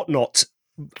Sharp's Whatnot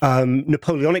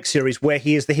Napoleonic series, where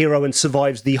he is the hero and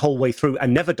survives the whole way through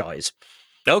and never dies.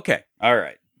 Okay, all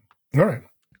right.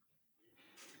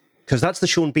 Because that's the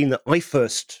Sean Bean that I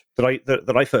first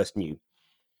knew.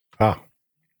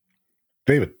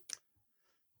 David.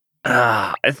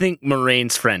 I think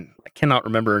Moraine's friend. I cannot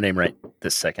remember her name right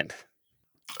this second.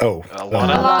 Oh,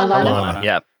 Alana.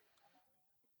 Yeah.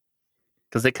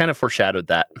 Because they kind of foreshadowed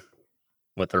that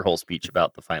with her whole speech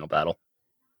about the final battle.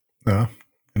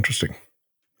 Interesting.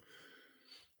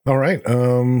 All right.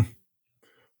 I'm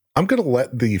going to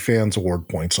let the fans award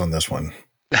points on this one.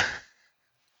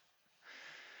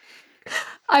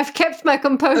 I've kept my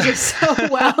composure so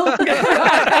well.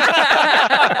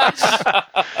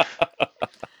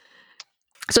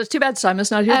 So it's too bad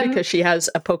Simon's not here because she has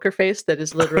a poker face that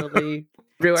is literally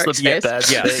Ruark's face. Best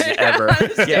thing ever.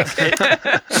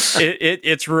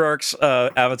 It's Ruark's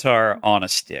avatar on a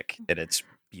stick, and it's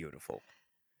beautiful.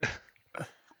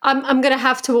 I'm going to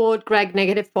have to award Greg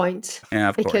negative points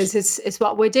because it's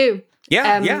what we do.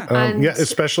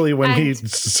 Especially when he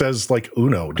says like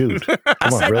Uno, dude.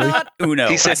 Come on, really? Not Uno.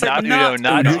 He said not Uno,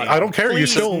 not Uno. I don't care.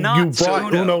 Please, you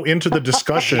brought Uno into the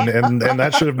discussion, and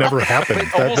that should have never happened.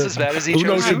 Almost as bad as he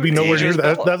Uno chose should be nowhere near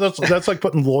that. That's like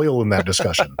putting Loyal in that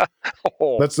discussion.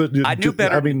 I knew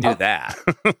better to do that.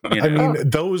 I mean,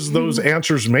 those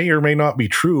answers may or may not be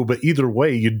true, but either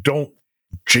way, you don't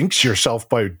jinx yourself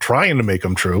by trying to make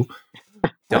them true.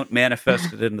 Don't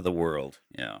manifest it into the world.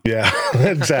 Yeah,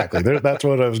 exactly. That's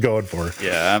what I was going for.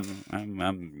 Yeah, I'm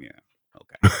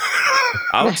okay.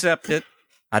 I'll accept it.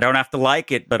 I don't have to like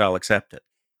it, but I'll accept it.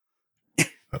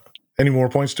 Any more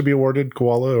points to be awarded,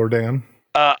 Koala or Dan?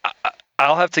 I'll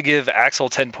have to give Axel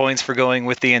 10 points for going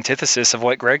with the antithesis of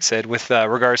what Greg said with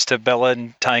regards to Bella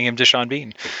and tying him to Sean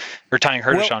Bean, or tying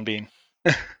her to Sean Bean.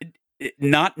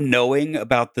 Not knowing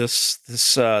about the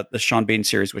Sean Bean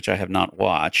series, which I have not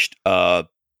watched. I'll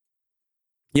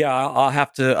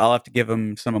have to give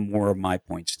him some more of my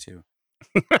points too.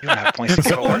 You don't have points to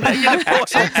go.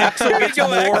 Axel gets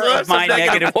more of my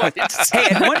negative points. Hey,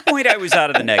 at one point I was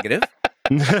out of the negative.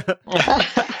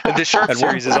 The Sharp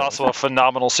series is also a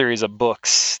phenomenal series of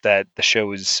books that the show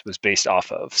was based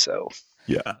off of. So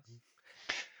yeah,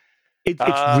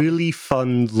 it's really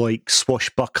fun, like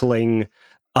swashbuckling,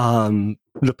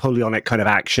 Napoleonic kind of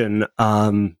action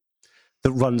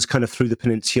that runs kind of through the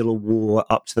Peninsular War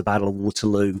up to the Battle of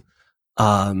Waterloo,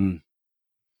 and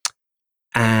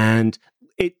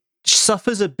it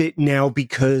suffers a bit now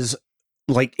because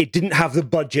like it didn't have the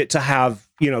budget to have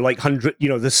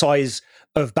the size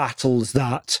of battles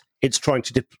that it's trying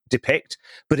to depict.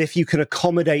 But if you can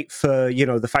accommodate for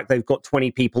the fact they've got 20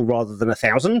 people rather than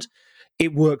 1,000,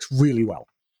 it works really well.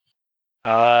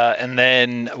 And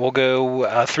then we'll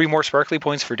go 3 more sparkly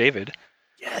points for David.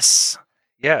 Yes.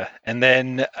 Yeah, and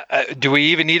then do we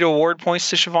even need award points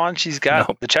to Siobhan? She's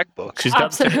got the checkbook. She's got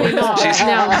absolutely not.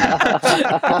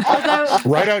 Although,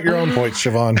 write out your own points,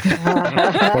 Siobhan.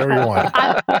 Whatever you want.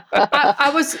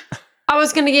 I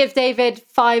was going to give David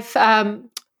 5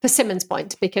 persimmons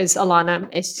points because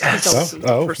Alana is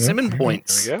persimmon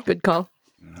points. There we go. Good call.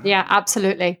 Yeah,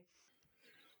 absolutely.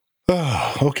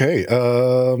 Okay.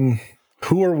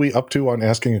 Who are we up to on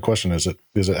asking a question? Is it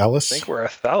Alice? I think we're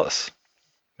at Alice.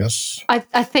 Yes. I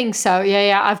think so.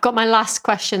 Yeah. I've got my last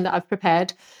question that I've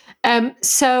prepared.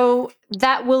 So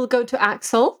that will go to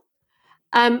Axel.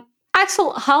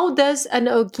 Axel, how does an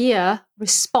Ogier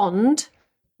respond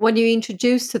when you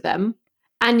introduce to them,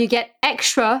 and you get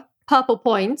extra purple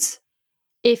points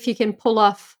if you can pull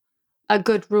off a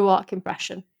good Ruark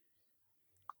impression?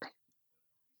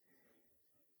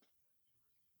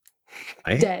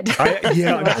 Dead. I'm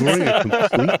drawing a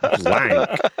complete blank.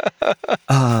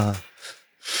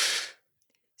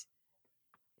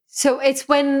 So it's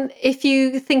if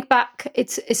you think back,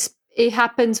 it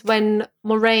happens when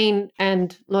Moraine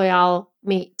and Loyal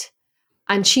meet,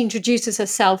 and she introduces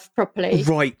herself properly.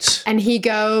 Right. And he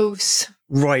goes.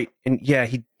 Right. And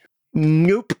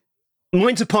nope.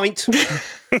 Mine's a pint.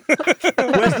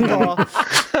 Where's the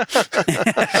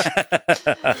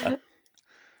bar?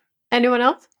 Anyone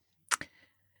else?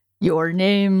 Your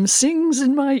name sings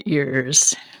in my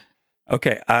ears.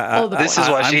 Okay, This is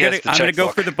why she has the I'm going to go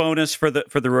checkbook. for the bonus for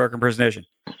the Rourke impersonation.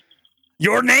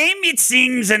 Your name, it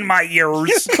sings in my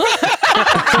ears.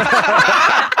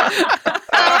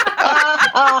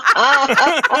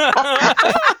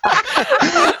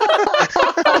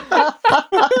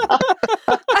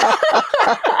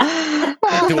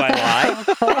 Do I lie?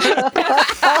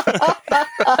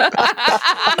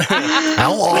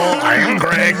 Hello, I am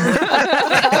Greg.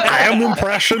 I am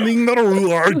impressioning the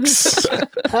Ruarks.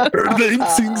 Her name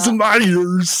sings in my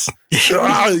ears.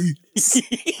 Aye. So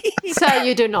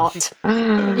you do not.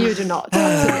 You do not.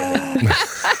 Absolutely.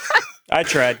 I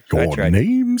tried. Your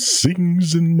name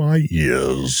sings in my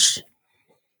ears.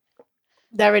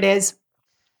 There it is.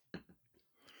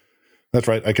 That's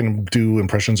right. I can do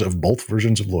impressions of both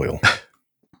versions of Loyal.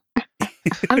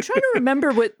 I'm trying to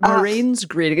remember what Moraine's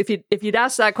greeting. If you'd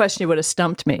asked that question, you would have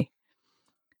stumped me.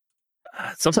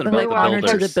 Something like about honor the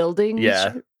to builders. the buildings.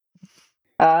 Yeah.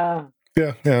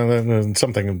 Yeah,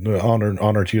 something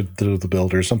honor to the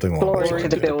builders, something along those Glory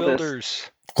lines. to the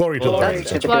builders. Glory to the Glory builders.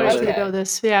 to the Glory to the builders.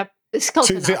 builders. Yeah. It's close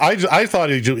See, enough. I thought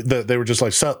that they were just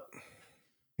like, sup.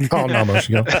 Oh, no, almost,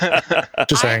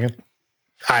 just hanging.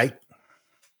 I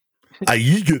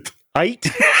eat it. And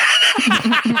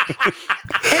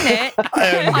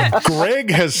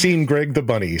Greg has seen Greg the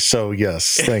Bunny, so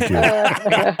yes, thank you.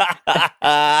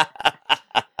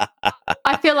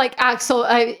 I feel like Axel,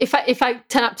 if I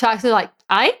turn up to Axel, like,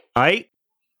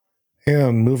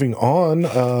 And moving on,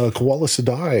 Koala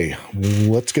Sadai,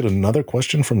 let's get another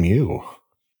question from you.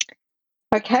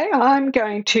 Okay, I'm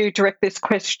going to direct this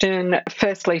question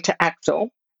firstly to Axel.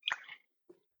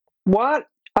 What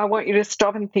I want you to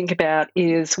stop and think about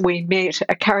is we met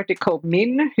a character called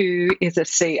Min, who is a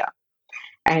seer,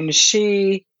 and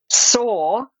she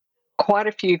saw quite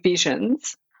a few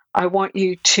visions. I want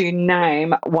you to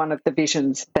name one of the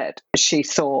visions that she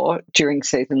saw during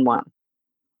season 1.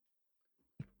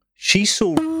 She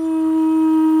saw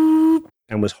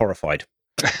and was horrified.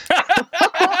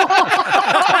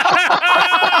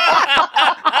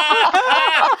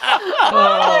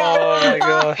 Oh my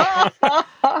gosh.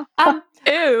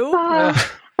 Ew.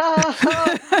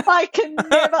 I can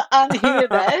never unhear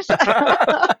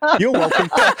that. You're welcome.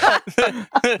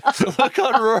 Look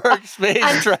on Rourke's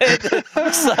face trying to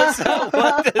suss out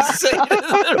what to say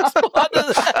to respond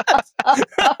to that.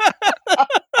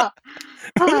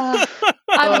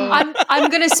 I'm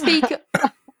going to speak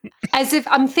as if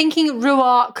I'm thinking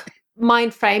Ruark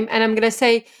mind frame, and I'm going to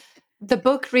say the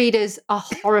book readers are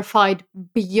horrified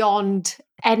beyond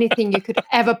anything you could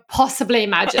ever possibly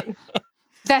imagine.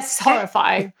 That's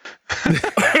horrifying. And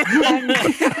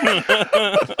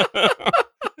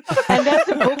as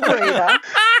a book reader,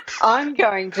 I'm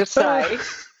going to say,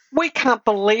 we can't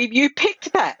believe you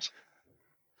picked that.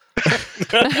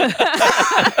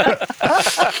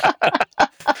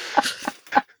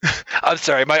 I'm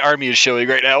sorry, my army is showing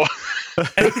right now.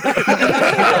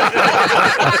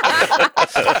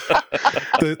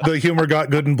 The humor got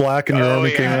good and black and your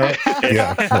army came out.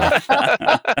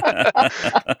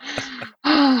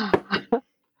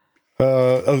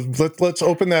 Let's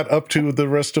open that up to the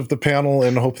rest of the panel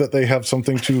and hope that they have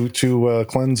something to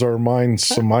cleanse our minds,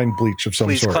 some mind bleach of some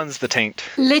Please sort. cleanse the taint.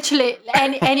 Literally,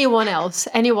 anyone else.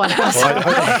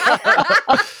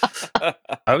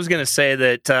 I was going to say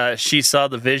that she saw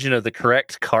the vision of the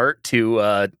correct cart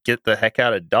to get the heck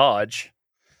out of Dodge.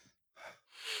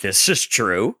 This is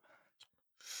true.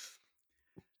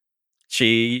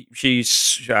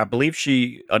 I believe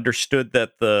she understood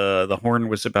that the horn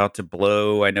was about to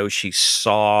blow. I know she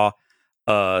saw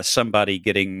somebody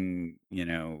getting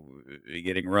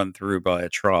run through by a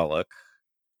Trolloc.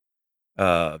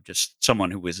 Just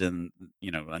someone who was in,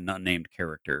 an unnamed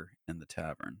character in the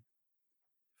tavern,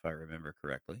 if I remember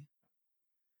correctly.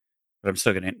 But I'm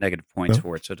still getting negative points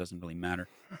for it, so it doesn't really matter.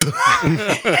 see,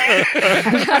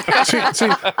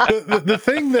 the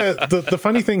thing the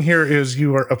funny thing here is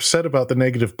you are upset about the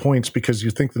negative points because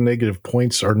you think the negative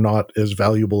points are not as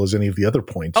valuable as any of the other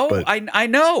points. Oh, but I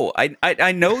know.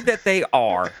 I know that they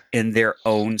are in their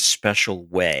own special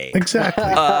way. Exactly.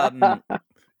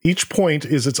 Each point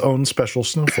is its own special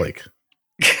snowflake.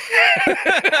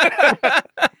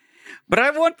 But I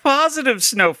want positive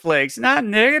snowflakes, not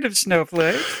negative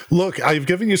snowflakes. Look, I've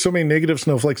given you so many negative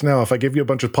snowflakes now. If I give you a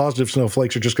bunch of positive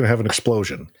snowflakes, you're just going to have an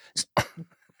explosion.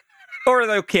 Or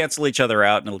they'll cancel each other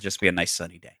out and it'll just be a nice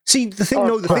sunny day. See, the thing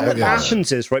that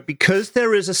happens is, right, because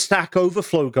there is a stack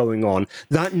overflow going on,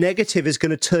 that negative is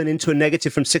going to turn into a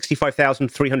negative from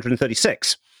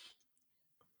 65,336.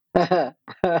 Right?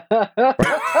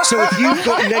 So if you've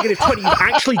got negative 20, you've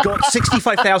actually got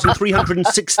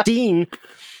 65,316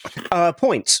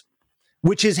 points,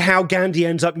 which is how Gandhi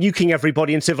ends up nuking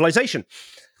everybody in civilization.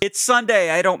 It's Sunday.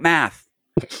 I don't math.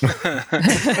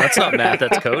 That's not math.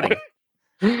 That's coding.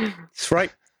 That's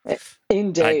right.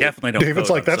 Indeed. I definitely don't. David's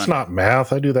code like, on that's Sunday. not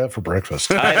math. I do that for breakfast.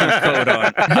 I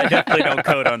definitely don't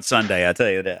code on Sunday. I tell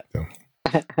you that.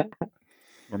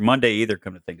 Or Monday either.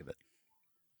 Come to think of it.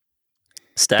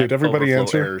 Stack Did everybody Overflow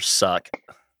answer? errors suck.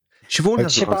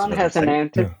 Siobhan hasn't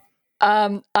answered.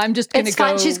 I'm just going to It's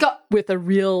fine, go she's got- with a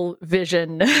real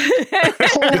vision joke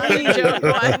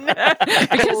one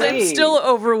because I'm still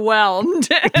overwhelmed.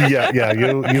 yeah.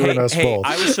 You and us Hey, both.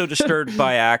 I was so disturbed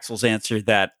by Axel's answer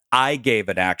that I gave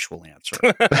an actual answer.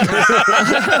 You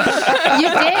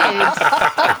did.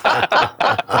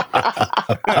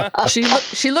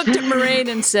 She looked at Moraine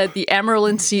and said, "The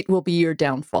Amarylline seat will be your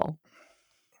downfall."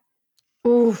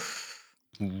 Oof.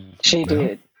 She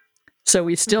did. So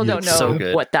we still don't know so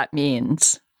good. what that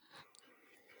means.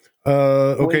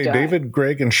 Okay, don't. David,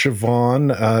 Greg, and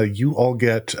Siobhan, you all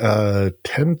get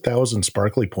 10,000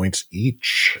 sparkly points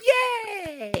each.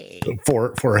 Yay!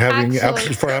 For having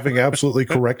Excellent. for having absolutely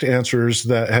correct answers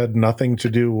that had nothing to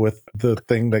do with the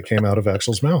thing that came out of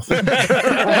Axel's mouth.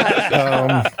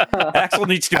 Axel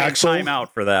needs to be Axel- time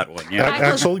out for that one. Yeah.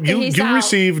 Axel, you he's out.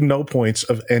 receive no points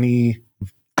of any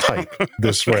type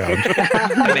this round,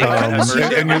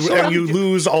 and you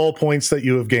lose all points that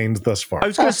you have gained thus far. I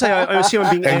was going to say, I assume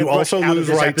I'm being And you airbrushed also out of lose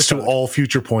this rights to episode. all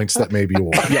future points that may be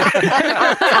awarded.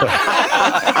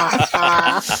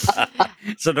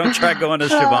 So don't try going to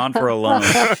Siobhan for a loan.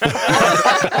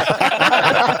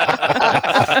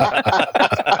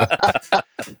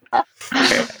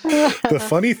 The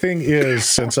funny thing is,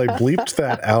 since I bleeped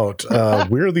that out,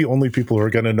 we're the only people who are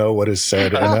going to know what is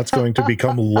said, and that's going to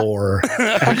become lore.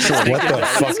 Actually, what the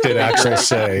fuck did Axel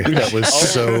say? That was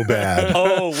so bad.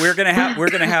 Oh, we're gonna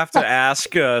have to ask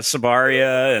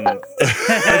Sabaria and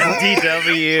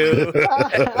DW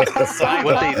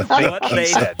what they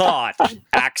thought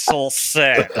Axel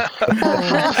said.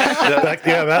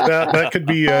 That could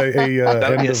be a That'd be end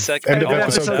a of second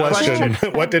episode question.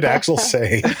 What did Axel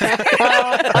say?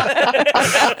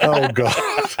 Oh god!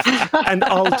 And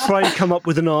I'll try and come up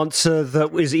with an answer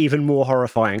that is even more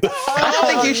horrifying. I don't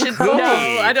think you should. No,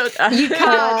 I don't. You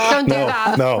can't. Don't do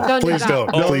that. No, Don't please do that.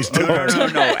 don't. Please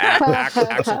don't. No.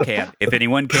 Axel can. If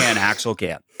anyone can, Axel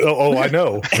can. Oh, I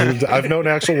know. I've known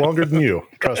Axel longer than you.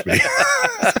 Trust me.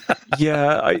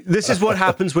 Yeah, this is what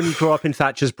happens when you grow up in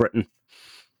Thatcher's Britain.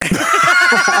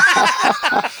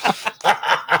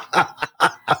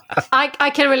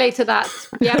 I can relate to that.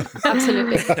 Yeah,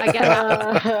 absolutely. I get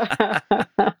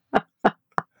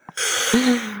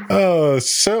that.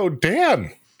 So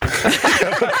Dan,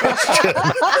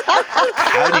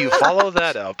 How do you follow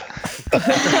that up?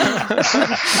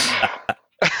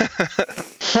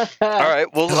 All right.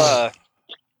 Well,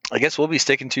 I guess we'll be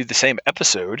sticking to the same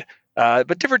episode,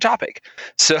 but different topic.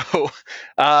 So,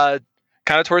 kind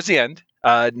of towards the end,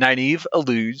 Nynaeve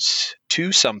alludes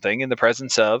to something in the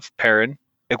presence of Perrin,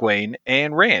 Egwene,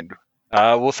 and Rand.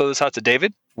 We'll throw this out to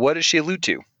David. What does she allude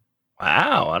to?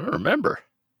 Wow, I don't remember.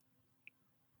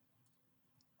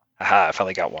 Aha, I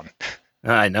finally got one.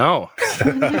 I know.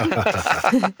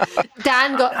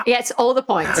 Dan gets all the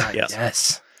points.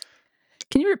 Yes.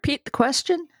 Can you repeat the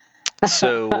question?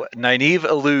 So Nynaeve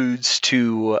alludes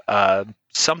to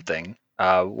something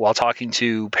while talking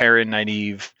to Perrin,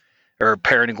 Nynaeve, or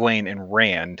Perrin, Egwene, and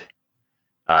Rand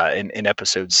in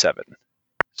episode 7.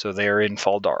 So they are in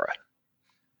Faldara.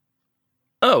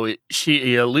 Oh,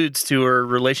 she alludes to her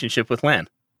relationship with Lan.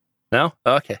 No?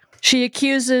 Okay. She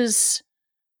accuses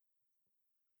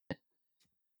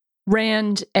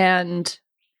Rand and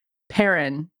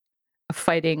Perrin of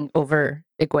fighting over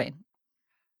Egwene.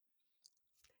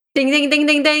 Ding, ding, ding,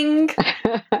 ding, ding.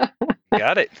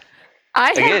 Got it. I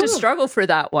had Again. to struggle for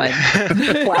that one.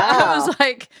 I was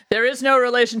like, there is no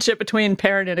relationship between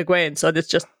Perrin and Egwene, so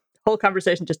this whole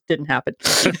conversation just didn't happen.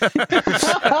 So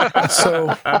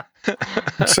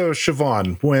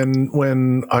Siobhan,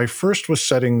 when I first was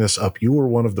setting this up, you were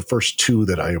one of the first two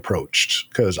that I approached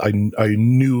because I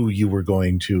knew you were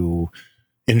going to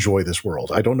enjoy this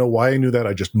world. I don't know why I knew that.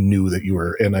 I just knew that you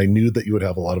were, and I knew that you would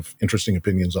have a lot of interesting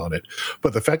opinions on it.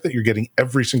 But the fact that you're getting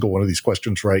every single one of these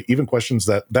questions right, even questions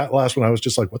that last one, I was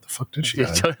just like, what the fuck did she?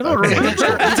 I don't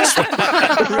remember.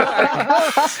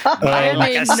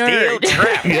 Like a steel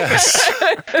trap. Yes.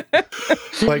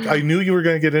 Like, I knew you were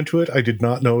going to get into it. I did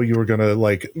not know you were going to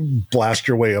like blast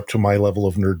your way up to my level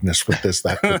of nerdness with this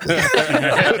that quickly.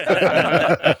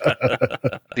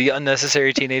 The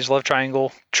unnecessary teenage love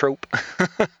triangle trope.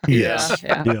 Yes.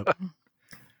 Yeah.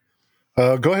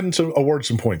 Go ahead and award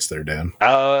some points there, Dan.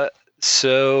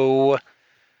 So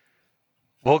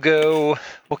we'll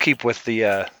keep with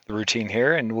the routine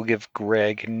here, and we'll give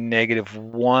Greg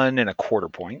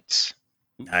 -1.25 points.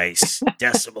 Nice.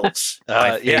 Decimals.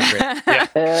 Yeah.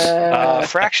 Yeah.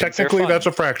 Fractions. Technically, that's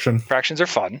a fraction. Fractions are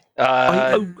fun.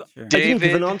 I didn't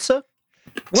give an answer.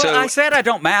 Well, I said I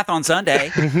don't math on Sunday.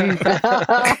 So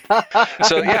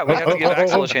yeah, we have to give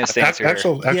Axel a chance to answer.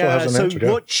 Axel has an answer.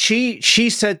 Yeah. What she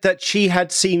said that she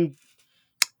had seen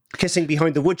kissing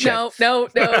behind the woodshed. No.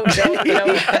 Any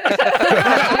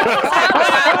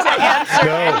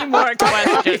more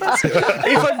questions?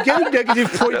 If I'm getting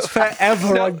negative points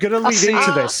forever, I'm going to lead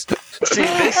into this. See,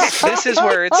 this is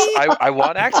where it's. I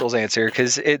want Axel's answer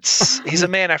because he's a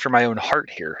man after my own heart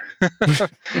here.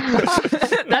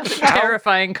 That's a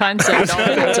terrifying concept. Here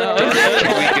we go.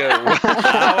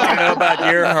 I want to know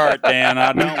about your heart, Dan.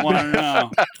 I don't want to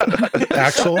know.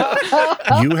 Axel,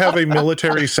 you have a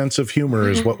military sense of humor,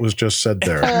 is what was just said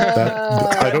there.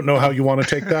 I don't know how you want to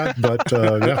take that, but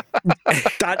yeah.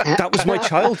 That was my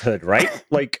childhood, right?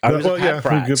 Like I was a pet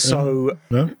brat, so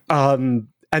and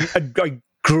I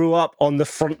grew up on the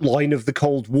front line of the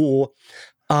Cold War,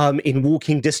 in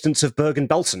walking distance of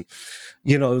Bergen-Belsen.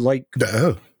 You know, like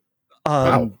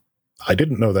wow. I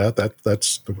didn't know that.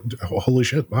 That's holy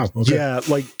shit. Wow. Okay. Yeah,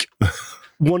 like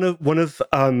one of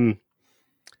I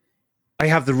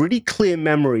have the really clear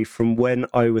memory from when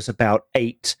I was about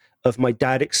 8 of my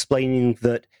dad explaining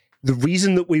that the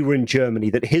reason that we were in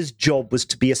Germany, that his job was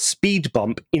to be a speed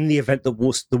bump in the event that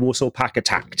the Warsaw Pact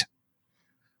attacked.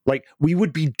 Like, we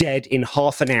would be dead in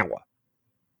half an hour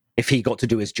if he got to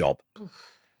do his job.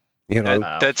 You know,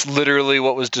 that's literally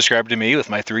what was described to me with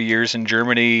my 3 years in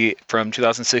Germany from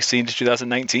 2016 to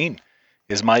 2019.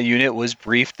 Is my unit was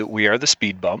briefed that we are the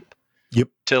speed bump. Yep.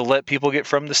 To let people get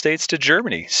from the States to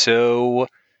Germany. So,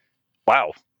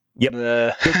 wow. Yep.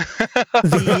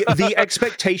 The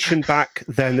expectation back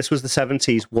then, this was the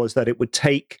 70s, was that it would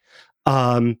take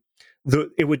it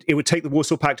would take the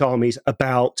Warsaw Pact armies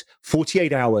about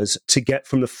 48 hours to get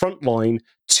from the front line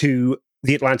to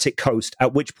the Atlantic coast,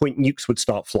 at which point nukes would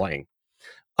start flying.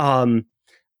 In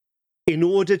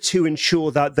order to ensure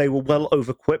that they were well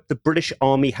over-equipped, the British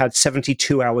Army had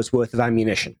 72 hours worth of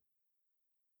ammunition.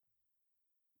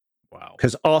 Wow.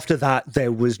 Because after that,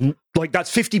 there was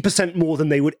that's 50% more than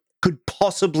they could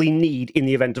possibly need in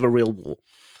the event of a real war.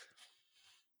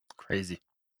 Crazy.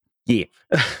 Yeah.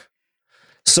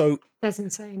 So That's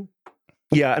insane.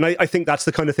 Yeah, and I think that's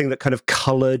the kind of thing that kind of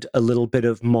colored a little bit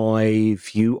of my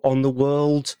view on the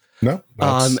world. No,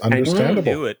 that's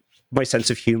understandable. My sense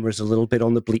of humor is a little bit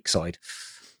on the bleak side.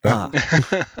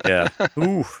 Yeah.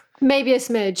 Ooh. Maybe a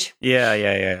smidge.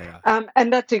 Yeah.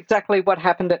 And that's exactly what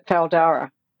happened at Faldara.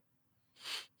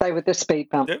 They were the speed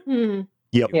bump. Mm.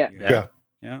 Yep. Yeah.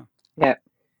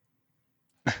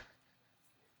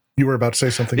 You were about to say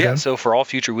something, Yeah, Dan? so for all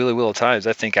future Wheelie Wheel times,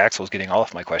 I think Axel's getting all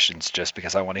of my questions just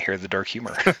because I want to hear the dark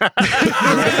humor.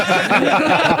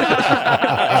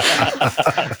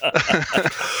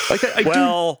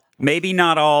 Maybe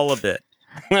not all of it.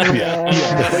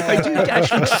 I do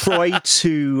actually try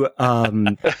to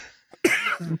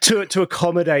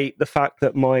accommodate the fact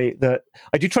that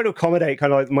I do try to accommodate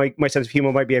kind of like my sense of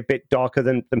humor might be a bit darker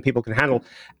than people can handle,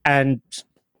 and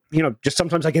just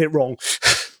sometimes I get it wrong.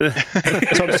 So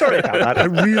I'm sorry about that. I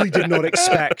really did not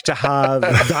expect to have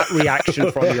that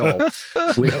reaction from you all.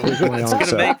 With my It's going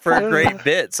to make for a great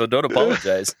bit, so don't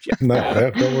apologize. No,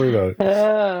 don't worry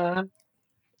about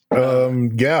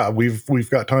it. Yeah, we've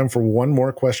got time for one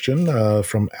more question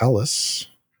from Alice.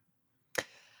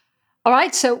 All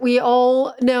right, so we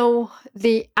all know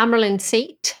the Amarylline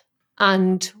seat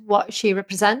and what she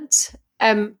represents.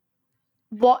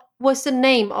 What was the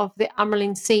name of the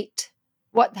Amarylline seat?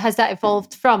 What has that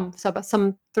evolved from? So about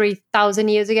some 3,000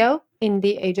 years ago in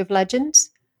the Age of Legends,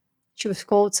 she was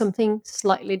called something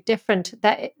slightly different.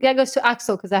 That goes to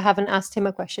Axel because I haven't asked him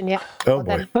a question yet. Oh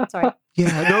boy, sorry.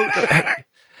 Yeah, no,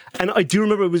 and I do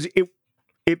remember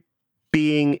it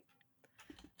being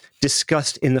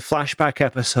discussed in the flashback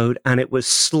episode, and it was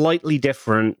slightly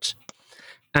different.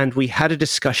 And we had a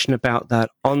discussion about that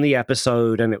on the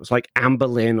episode, and it was like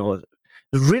Amberlynn or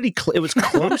really it was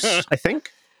close, I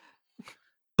think.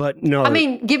 But no. I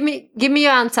mean, give me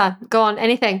your answer. Go on,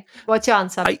 anything. What's your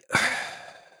answer?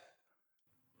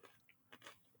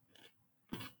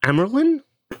 Amerlin?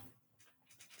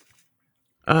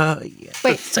 Yeah.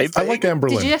 Wait, I like Amberlin.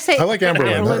 did you just say I like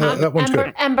Amberlin. That one's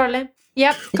good. Amberlin.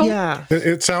 Yep, cool. Yeah.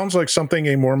 It sounds like something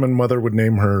a Mormon mother would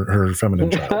name her feminine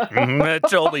child. It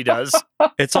totally does.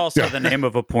 It's also the name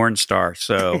of a porn star,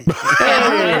 so.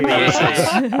 I'm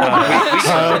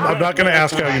not going to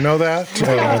ask how you know that. But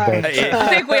I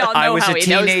think we all know I was how a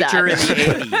he knows teenager in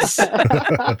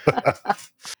that. the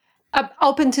 80s.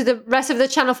 Open to the rest of the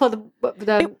channel for the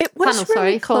It was panel, really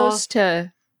sorry, close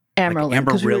to Amerlin.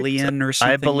 'cause we were- Amarillion or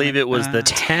something. I believe it was the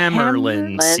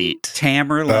Tamerlane Tamerlane? seat.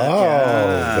 Tamerlane.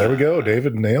 oh, there we go.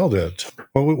 David nailed it.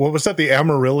 What was that? The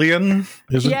Amarillion?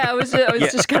 Yeah, I was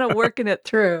just kind of working it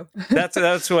through.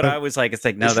 That's what I was like. It's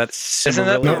like, no, that's Isn't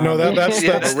that- No, that's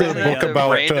Yeah, the really book a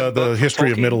about random the book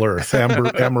history of Tolkien. Middle Earth.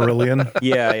 Amarillion.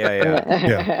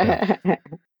 Yeah.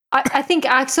 I think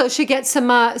Axel should get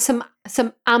some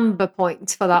amber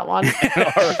points for that one. For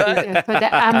the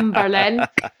Amberlin.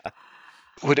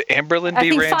 Would Amberlin I be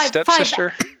think Rand's five-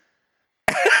 stepsister?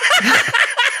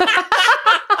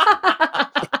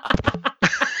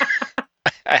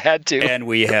 I had to. And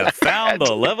we have found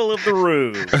the level of the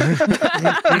room.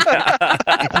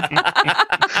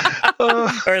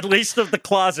 Or at least of the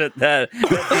closet that he's in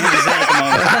at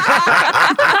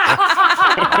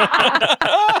the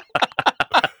moment.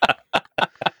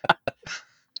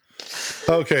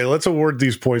 Okay, let's award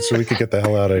these points so we can get the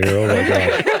hell out of here. Oh my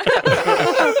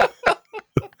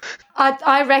god.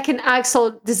 I reckon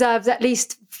Axel deserves at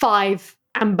least 5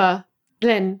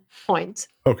 Amberlin points.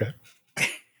 Okay.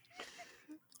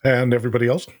 And everybody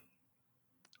else?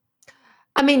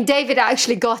 I mean, David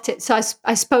actually got it, so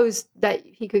I suppose that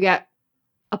he could get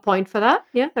a point for that.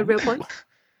 Yeah, a real point.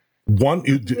 One,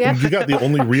 you got the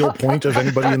only real point of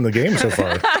anybody in the game so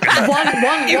far. One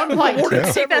point. Awarded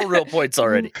Yeah. several real points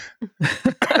already.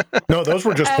 No, those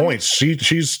were just points. She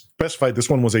specified this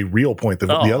one was a real point.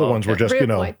 The other ones were just, Real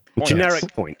point.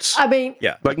 Generic points. I mean,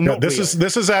 Yeah. Like No, not this real.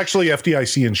 is actually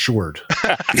FDIC insured.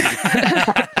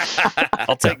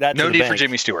 I'll take that. No to the need for bank.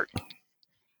 Jimmy Stewart.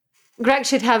 Greg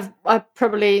should have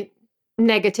probably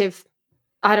negative,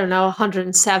 I don't know,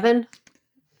 107.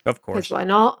 Of Because course. why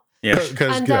not? Yeah.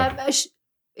 Because And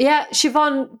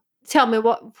Siobhan, tell me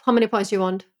how many points you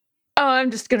want? Oh,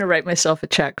 I'm just going to write myself a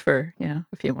check for a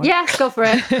few more. Yeah, go for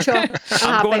it. Sure. I'm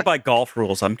happy. going by golf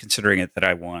rules. I'm considering it that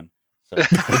I won. So. I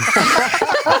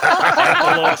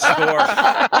have the lowest score.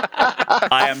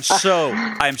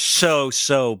 I'm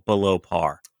so below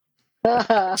par.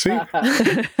 see,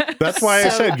 that's why I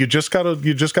said you just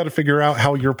gotta figure out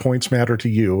how your points matter to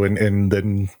you, and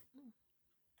then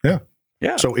Yeah.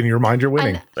 So in your mind, you're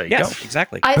winning. And There you Yes, go.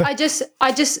 exactly. I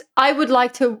would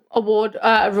like to award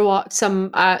Ruark some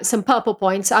purple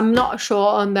points. I'm not sure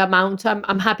on the amount.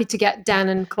 I'm happy to get Dan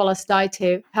and Qualis Die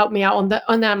to help me out on the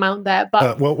amount there.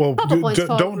 But Well, purple points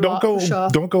for don't Ruark, go for sure.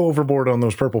 don't go overboard on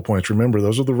those purple points. Remember,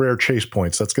 those are the rare chase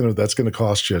points. That's gonna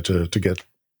cost you to get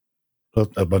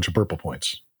a bunch of purple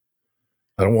points.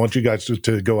 I don't want you guys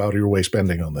to go out of your way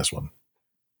spending on this one.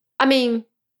 I mean,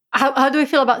 how do we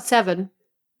feel about 7?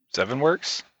 7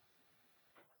 works.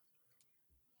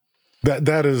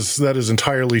 That is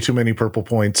entirely too many purple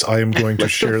points. I am going to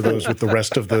share those with the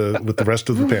rest of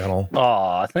the panel.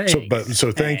 Aw, thanks.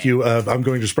 So thank you. I'm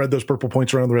going to spread those purple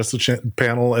points around the rest of the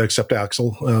panel, except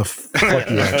Axel. Fuck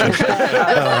you, Axel.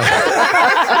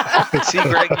 See,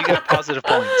 Greg, you got positive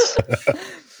points.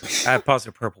 I have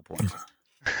positive purple points.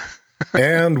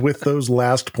 And with those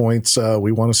last points,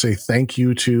 we want to say thank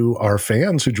you to our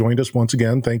fans who joined us once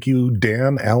again. Thank you,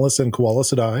 Dan, Alice, and Koala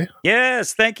Sadai.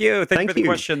 Yes, thank you. Thank you for the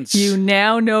questions. You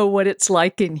now know what it's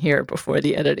like in here before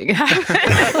the editing happens.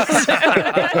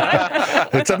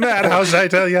 It's a madhouse, I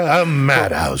tell you, a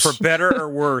madhouse. For better or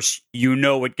worse, you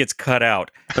know what gets cut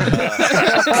out.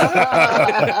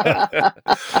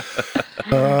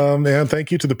 And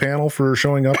thank you to the panel for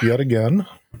showing up yet again.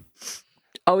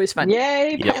 Always fun.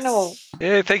 Yay, panel.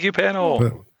 Yay, thank you,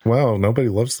 panel. Wow, nobody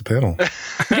loves the panel.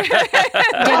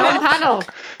 Get on panel.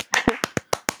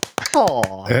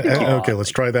 Aw. Okay,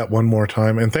 let's try that one more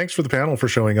time. And thanks for the panel for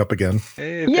showing up again.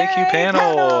 Hey, thank you,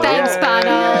 panel. Thanks,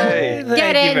 panel. Yay.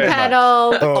 Get Thank you in, very much.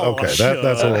 panel. Oh, okay,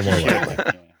 that's a little more likely.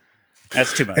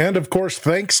 That's too much. And of course,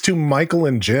 thanks to Michael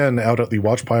and Jen out at the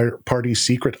Watch Party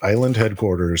Secret Island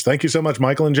headquarters. Thank you so much,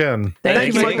 Michael and Jen.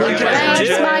 Thank you, Michael and Jen. Thanks,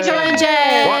 Jen. Michael and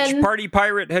Jen. Watch Party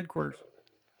Pirate headquarters.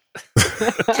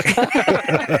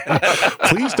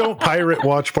 Please don't pirate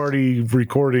Watch Party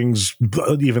recordings,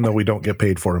 even though we don't get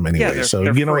paid for them anyway. Yeah, so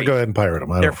they're you know what? free. Go ahead and pirate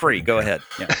them. They're free. Go ahead.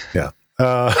 Yeah. Yeah.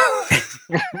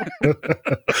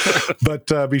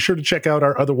 But be sure to check out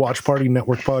our other Watch Party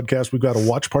Network podcast. We've got a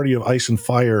Watch Party of Ice and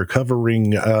Fire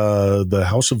covering the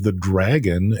House of the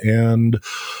Dragon, and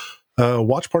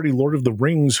Watch Party Lord of the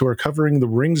Rings, who are covering the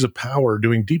Rings of Power,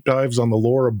 doing deep dives on the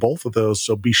lore of both of those.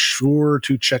 So be sure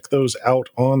to check those out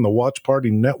on the Watch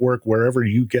Party Network, wherever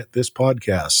you get this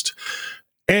podcast.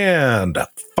 And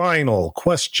final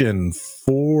question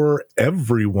for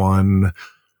everyone.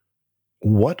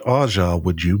 What Aja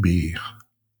would you be?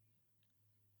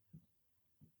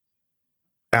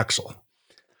 Axel.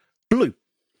 Blue.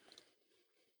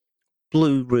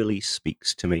 Blue really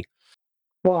speaks to me.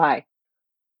 Why?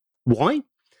 Why?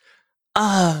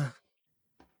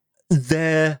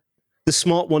 They're the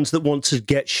smart ones that want to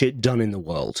get shit done in the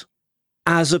world.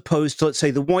 As opposed to, let's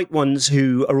say, the white ones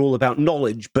who are all about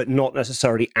knowledge, but not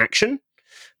necessarily action.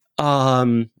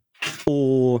 They're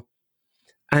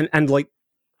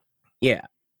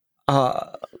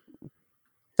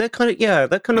kind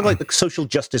of like the social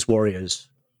justice warriors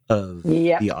of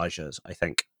the Ajas, I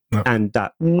think. Yep. And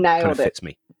that kind of fits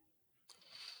me.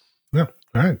 Yeah,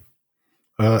 all right.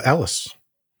 Alice.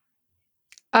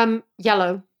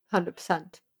 Yellow,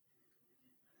 100%.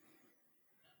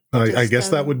 I guess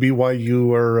that would be why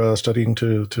you are studying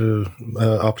to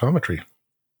optometry.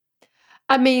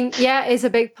 I mean, yeah, it's a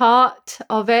big part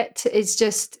of it. It's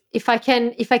just if I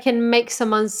can make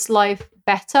someone's life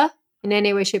better in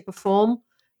any way, shape, or form,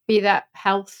 be that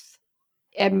health,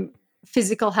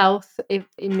 physical health,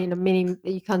 meaning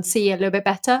that you can see a little bit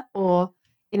better, or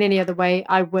in any other way,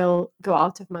 I will go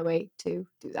out of my way to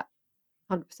do that.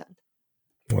 100%.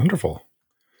 Wonderful.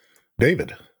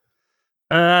 David.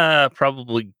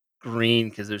 Probably green,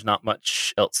 because there's not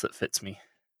much else that fits me.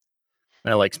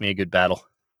 That likes me a good battle.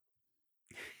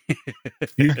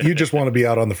 you just want to be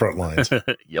out on the front lines.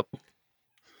 Yep.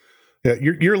 Yeah,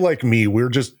 you're like me. We're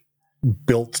just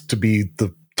built to be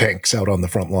the tanks out on the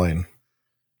front line.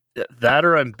 That,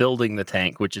 or I'm building the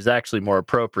tank, which is actually more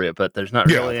appropriate, but there's not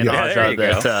really an Aja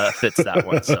that fits that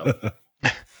one. So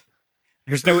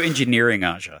there's no engineering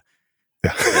Aja.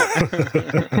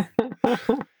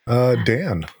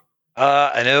 Dan.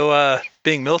 I know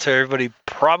being military, everybody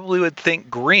probably would think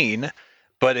green,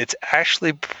 but it's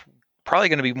actually probably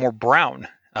going to be more brown.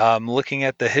 Looking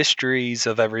at the histories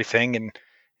of everything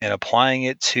and applying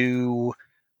it to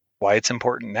why it's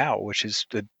important now, which is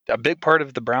a big part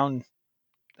of the brown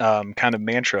kind of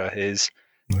mantra is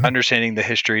understanding the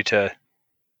history to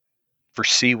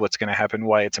foresee what's going to happen,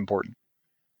 why it's important.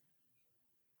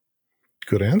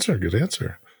 Good answer.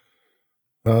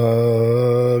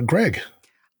 Greg.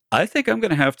 I think I'm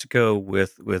going to have to go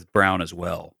with brown as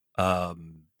well.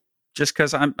 Just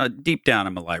because I'm deep down,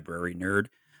 I'm a library nerd,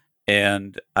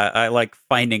 and I like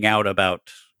finding out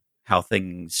about how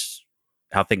things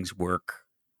work,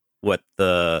 what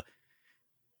the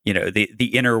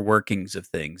inner workings of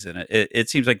things, and it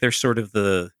seems like they're sort of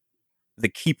the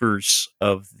keepers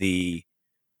of the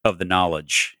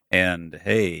knowledge. And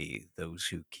hey, those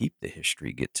who keep the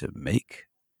history get to make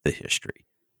the history.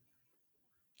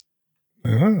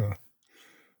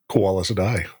 Koala said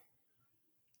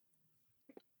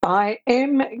I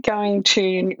am going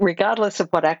to, regardless of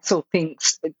what Axel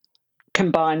thinks,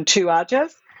 combine two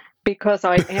Ajas, because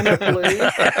I am a blue.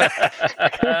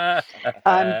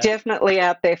 I'm definitely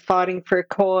out there fighting for a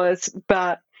cause,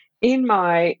 but in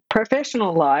my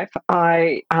professional life,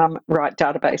 I write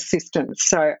database systems.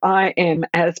 So I am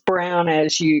as brown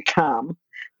as you come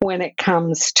when it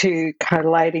comes to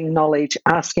collating knowledge,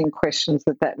 asking questions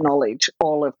of that knowledge,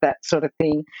 all of that sort of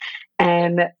thing.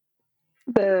 And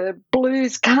the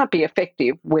blues can't be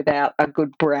effective without a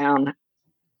good brown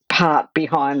part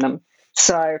behind them.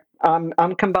 So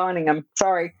I'm combining them.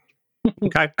 Sorry.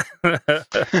 Okay. What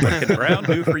can brown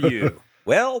do for you?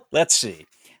 Well, let's see.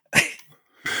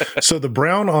 So the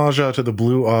brown Aja to the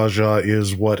blue Aja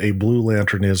is what a blue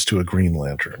lantern is to a green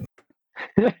lantern.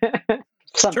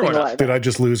 Something like that. Did I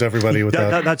just lose everybody with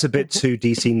that? That's a bit too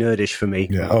DC nerdish for me.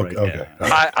 Yeah. Okay.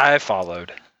 Yeah. I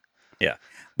followed. Yeah,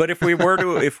 but if we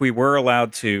were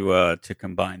allowed to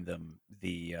combine them,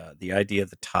 the idea of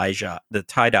the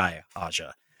tie-dye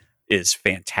Aja is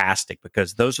fantastic,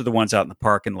 because those are the ones out in the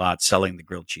parking lot selling the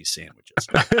grilled cheese sandwiches.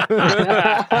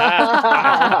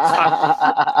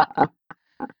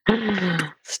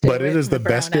 But it is the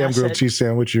best damn grilled cheese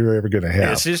sandwich you're ever going to have.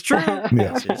 This is true.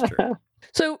 Yes. This is true.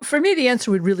 So for me, the answer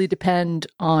would really depend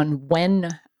on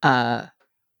when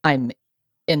I'm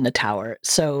in the tower.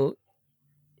 So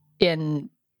in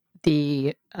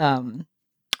the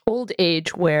old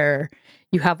age where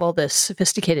you have all this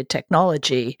sophisticated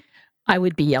technology, I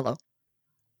would be yellow,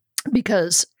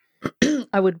 because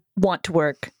I would want to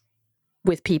work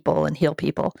with people and heal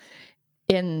people.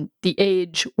 In the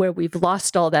age where we've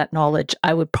lost all that knowledge,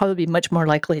 I would probably be much more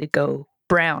likely to go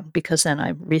brown, because then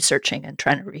I'm researching and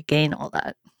trying to regain all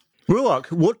that.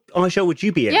 Ruark, what Aja would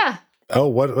you be in? Yeah. Oh,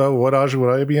 what Aja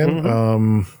would I be in?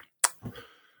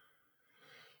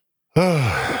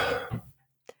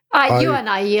 You and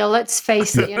Aiel, let's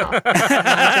face it, you're not.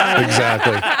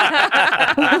 Exactly.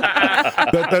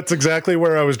 That's exactly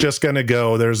where I was just going to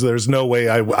go. There's no way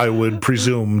I would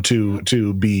presume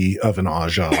to be of an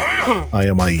Aja. I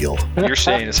am Aiel. You're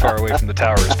staying as far away from the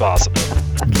tower as possible.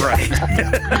 Right.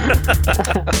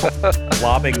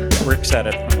 Lobbing bricks at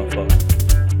it from above.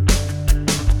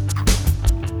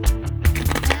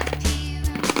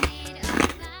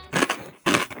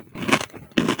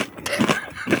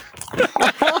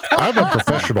 I'm a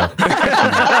professional.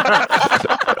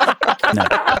 No.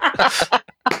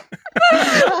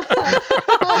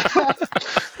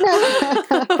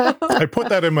 I put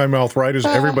that in my mouth right as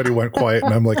everybody went quiet,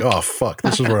 and I'm like, oh, fuck,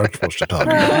 this is where I'm supposed to talk.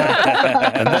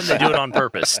 And then they do it on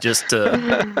purpose, just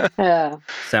to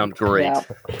sound great. Yeah.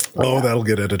 Oh, that'll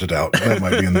get edited out. That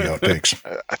might be in the outtakes.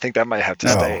 I think that might have to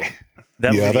stay.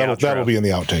 That'll be in the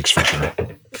outtakes for sure.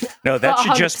 No, that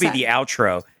should just be the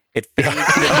outro. It fades,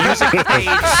 the music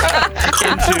fades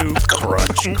into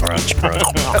crunch.